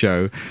Linko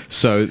show,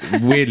 so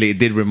weirdly it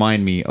did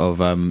remind me of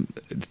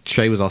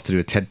Shay was asked to do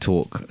a TED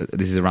talk.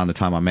 This is around the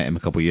time I met him a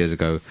couple of years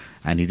ago,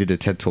 and he did a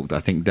TED talk, I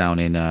think, down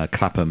in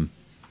Clapham,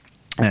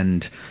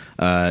 and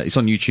it's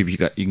on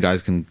YouTube. You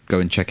guys can go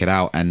and check it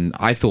out. And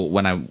I thought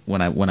when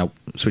I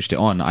switched it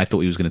on, I thought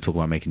he was going to talk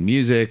about making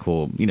music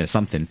or, you know,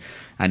 something.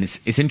 And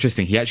it's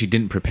interesting. He actually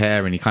didn't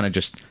prepare, and he kind of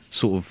just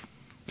sort of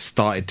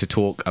started to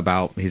talk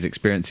about his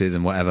experiences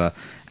and whatever.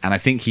 And I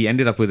think he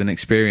ended up with an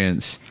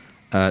experience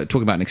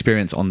talking about an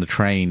experience on the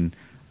train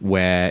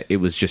where it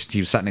was just, he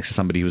was sat next to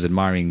somebody who was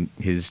admiring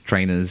his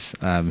trainers.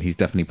 He's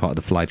definitely part of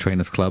the Fly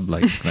Trainers Club,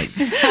 like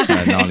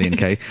Gnarly and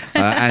Kay.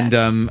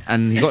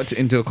 And he got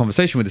into a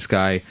conversation with this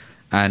guy,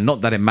 and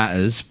not that it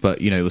matters, but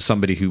it was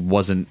somebody who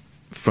wasn't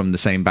from the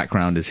same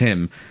background as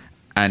him,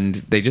 and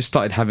they just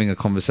started having a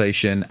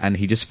conversation, and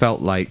he just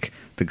felt like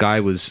the guy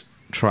was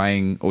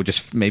trying, or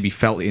just maybe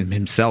felt it in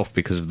himself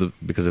because of the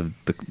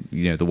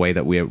the way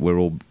that we're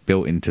all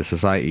built into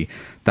society,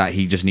 that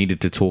he just needed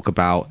to talk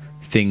about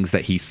things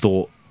that he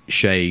thought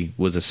Shay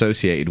was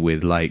associated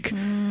with, like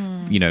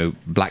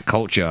black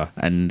culture,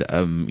 and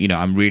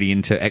I'm really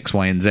into X,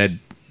 Y, and Z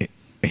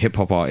hip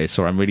hop artists,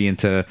 or I'm really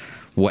into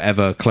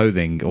whatever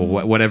clothing, or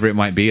whatever it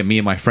might be, and me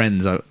and my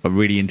friends are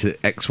really into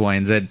X, Y,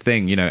 and Z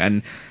thing,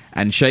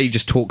 and Shay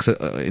just talks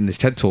in this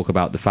TED talk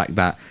about the fact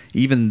that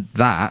even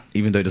though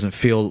it doesn't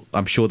feel,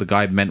 I'm sure the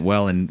guy meant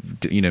well and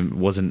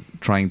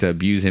wasn't trying to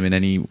abuse him in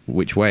any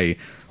which way,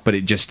 but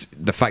it just,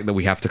 the fact that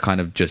we have to kind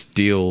of just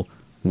deal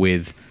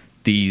with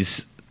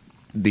these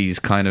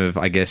kind of,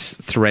 I guess,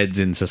 threads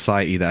in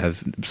society that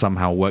have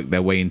somehow worked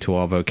their way into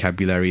our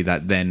vocabulary,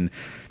 that then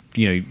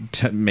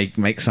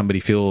make somebody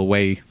feel a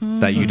way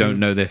that you don't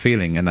know they're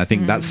feeling. And I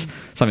think that's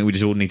something we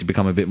just all need to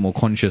become a bit more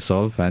conscious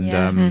of. And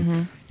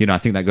I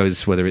think that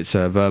goes whether it's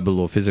verbal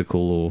or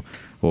physical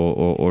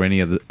or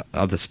any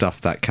other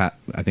stuff that Kat,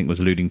 I think, was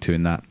alluding to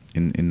in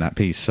that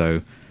piece.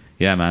 So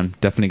yeah, man,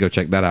 definitely go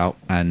check that out,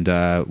 and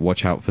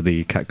watch out for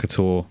the Kat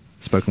Couture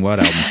spoken word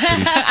album,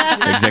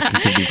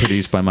 executively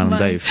produced by Man and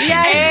Dave.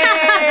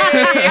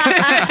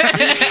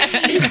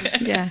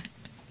 Yeah.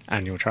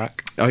 Annual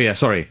track. Oh yeah,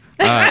 sorry.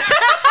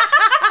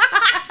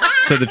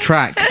 So the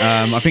track,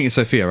 I think it's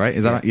Sophia, right?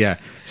 Is that right? Yeah.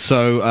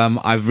 So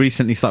I've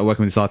recently started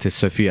working with this artist,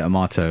 Sophia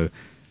Amato.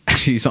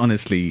 She's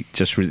honestly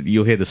just,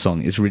 you'll hear the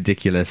song, it's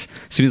ridiculous.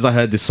 As soon as I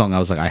heard this song, I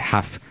was like, I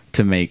have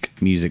to make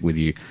music with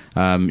you.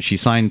 She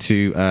signed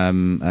to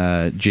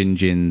Jin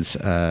Jin's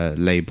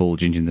label.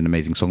 Jin Jin's an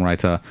amazing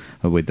songwriter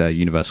with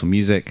Universal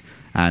Music,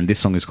 and this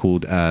song is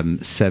called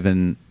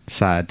Seven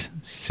Sad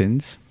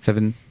Sins.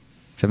 Seven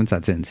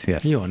Sad Sins,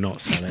 yes. You are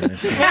not selling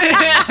this.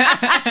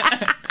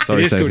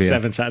 Sorry, it is Sophia. called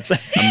Seven Sad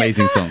Sins.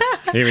 Amazing song.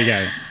 Here we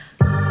go.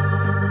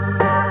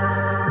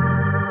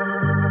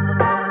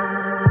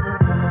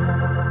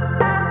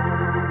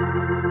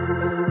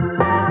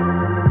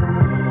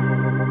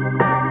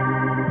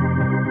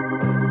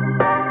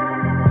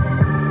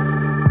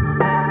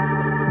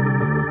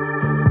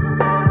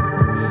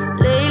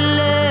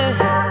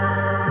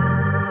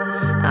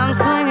 I'm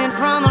swinging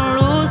from a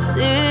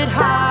lucid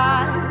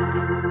high.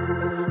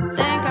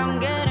 Think I'm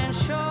getting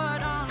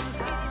short on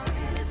time.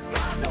 It's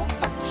got no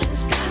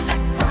functions,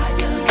 like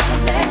Friday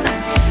night.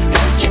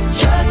 Don't you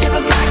judge of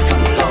my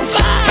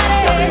composure.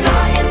 I'm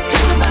lying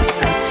to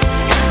myself.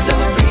 The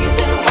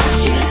reason why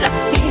she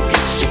left me,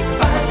 'cause she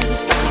finds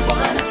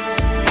someone else.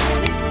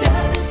 And it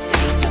doesn't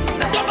seem to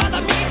matter. Don't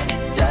bother me.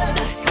 It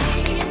doesn't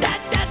seem that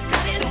got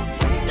it.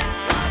 It's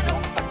got no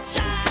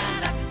functions,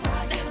 like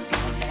Friday night.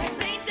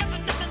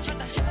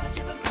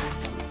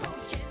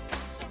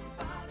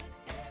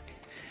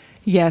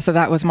 Yeah, so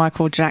that was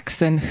Michael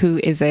Jackson. Who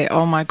Is It?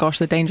 Oh my gosh,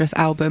 the Dangerous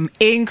album.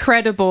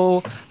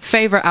 Incredible.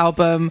 Favorite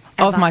album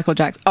of Michael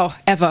Jackson. Oh,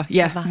 ever.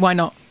 Yeah, ever. Why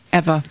not?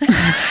 Ever.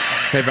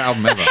 Favorite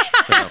album ever.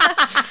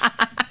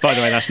 By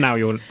the way, that's now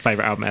your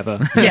favourite album ever.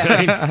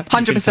 Yeah,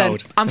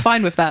 100%. I'm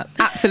fine with that.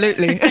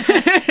 Absolutely.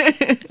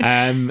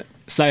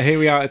 So here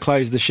we are at the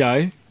close of the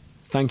show.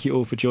 Thank you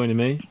all for joining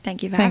me.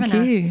 Thank you for having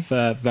us.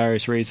 For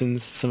various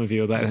reasons. Some of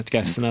you are better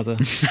guests than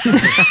others.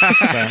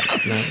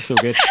 But no, it's all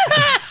good.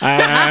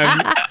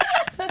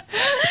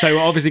 So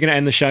we're obviously going to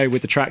end the show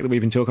with the track that we've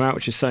been talking about,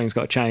 which is Something's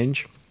Got to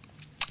Change.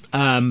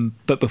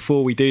 But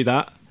before we do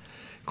that,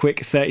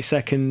 quick 30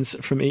 seconds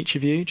from each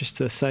of you just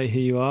to say who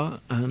you are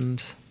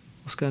and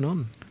what's going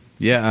on.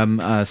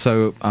 Yeah,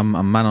 so I'm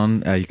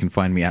Manon. You can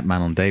find me at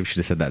Manon Dave. Should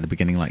have said that at the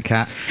beginning, like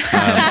Kat.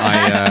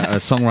 I'm a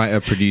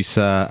songwriter,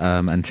 producer,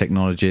 and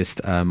technologist.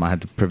 I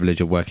had the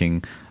privilege of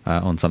working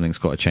on Something's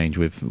Got to Change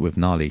with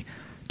Gnarly.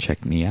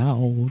 Check me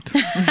out.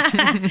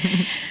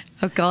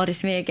 Oh God,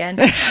 it's me again.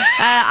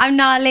 I'm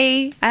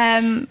Gnarly.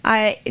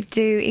 I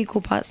do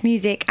equal parts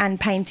music and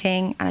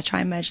painting, and I try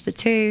and merge the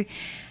two.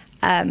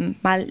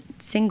 My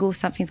single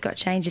Something's Got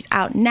to Change is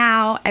out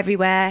now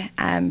everywhere.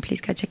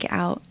 Please go check it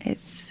out.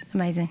 It's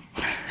amazing.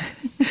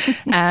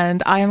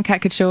 And I am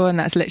Kat Couture, and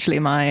that's literally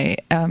my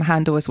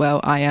handle as well.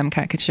 I am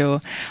Kat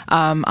Couture.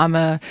 I'm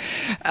a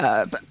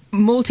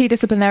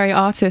multidisciplinary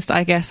artist,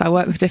 I guess. I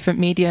work with different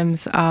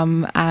mediums,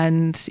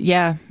 and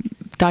yeah,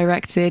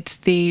 directed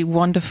the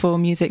wonderful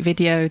music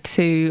video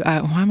to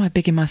why am I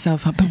bigging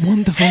myself up? The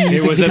wonderful music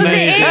video. It was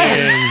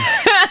amazing.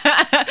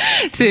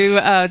 To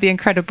the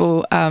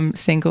incredible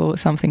single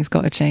Something's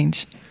Got to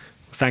Change.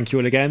 Thank you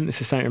all again. This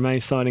is Saint Remain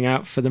signing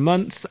out for the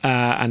month,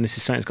 and this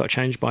is Something's Got to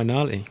Change by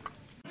Gnarly.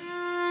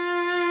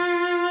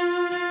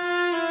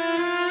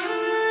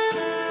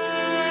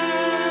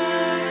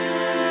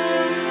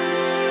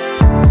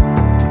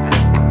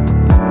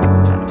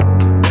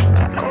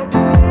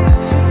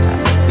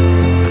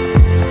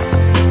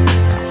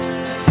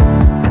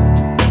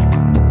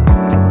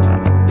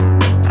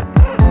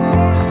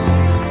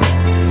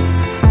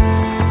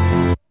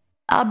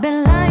 I've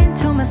been lying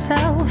to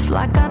myself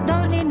like I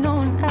don't need no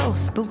one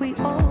else, but we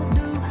all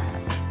do.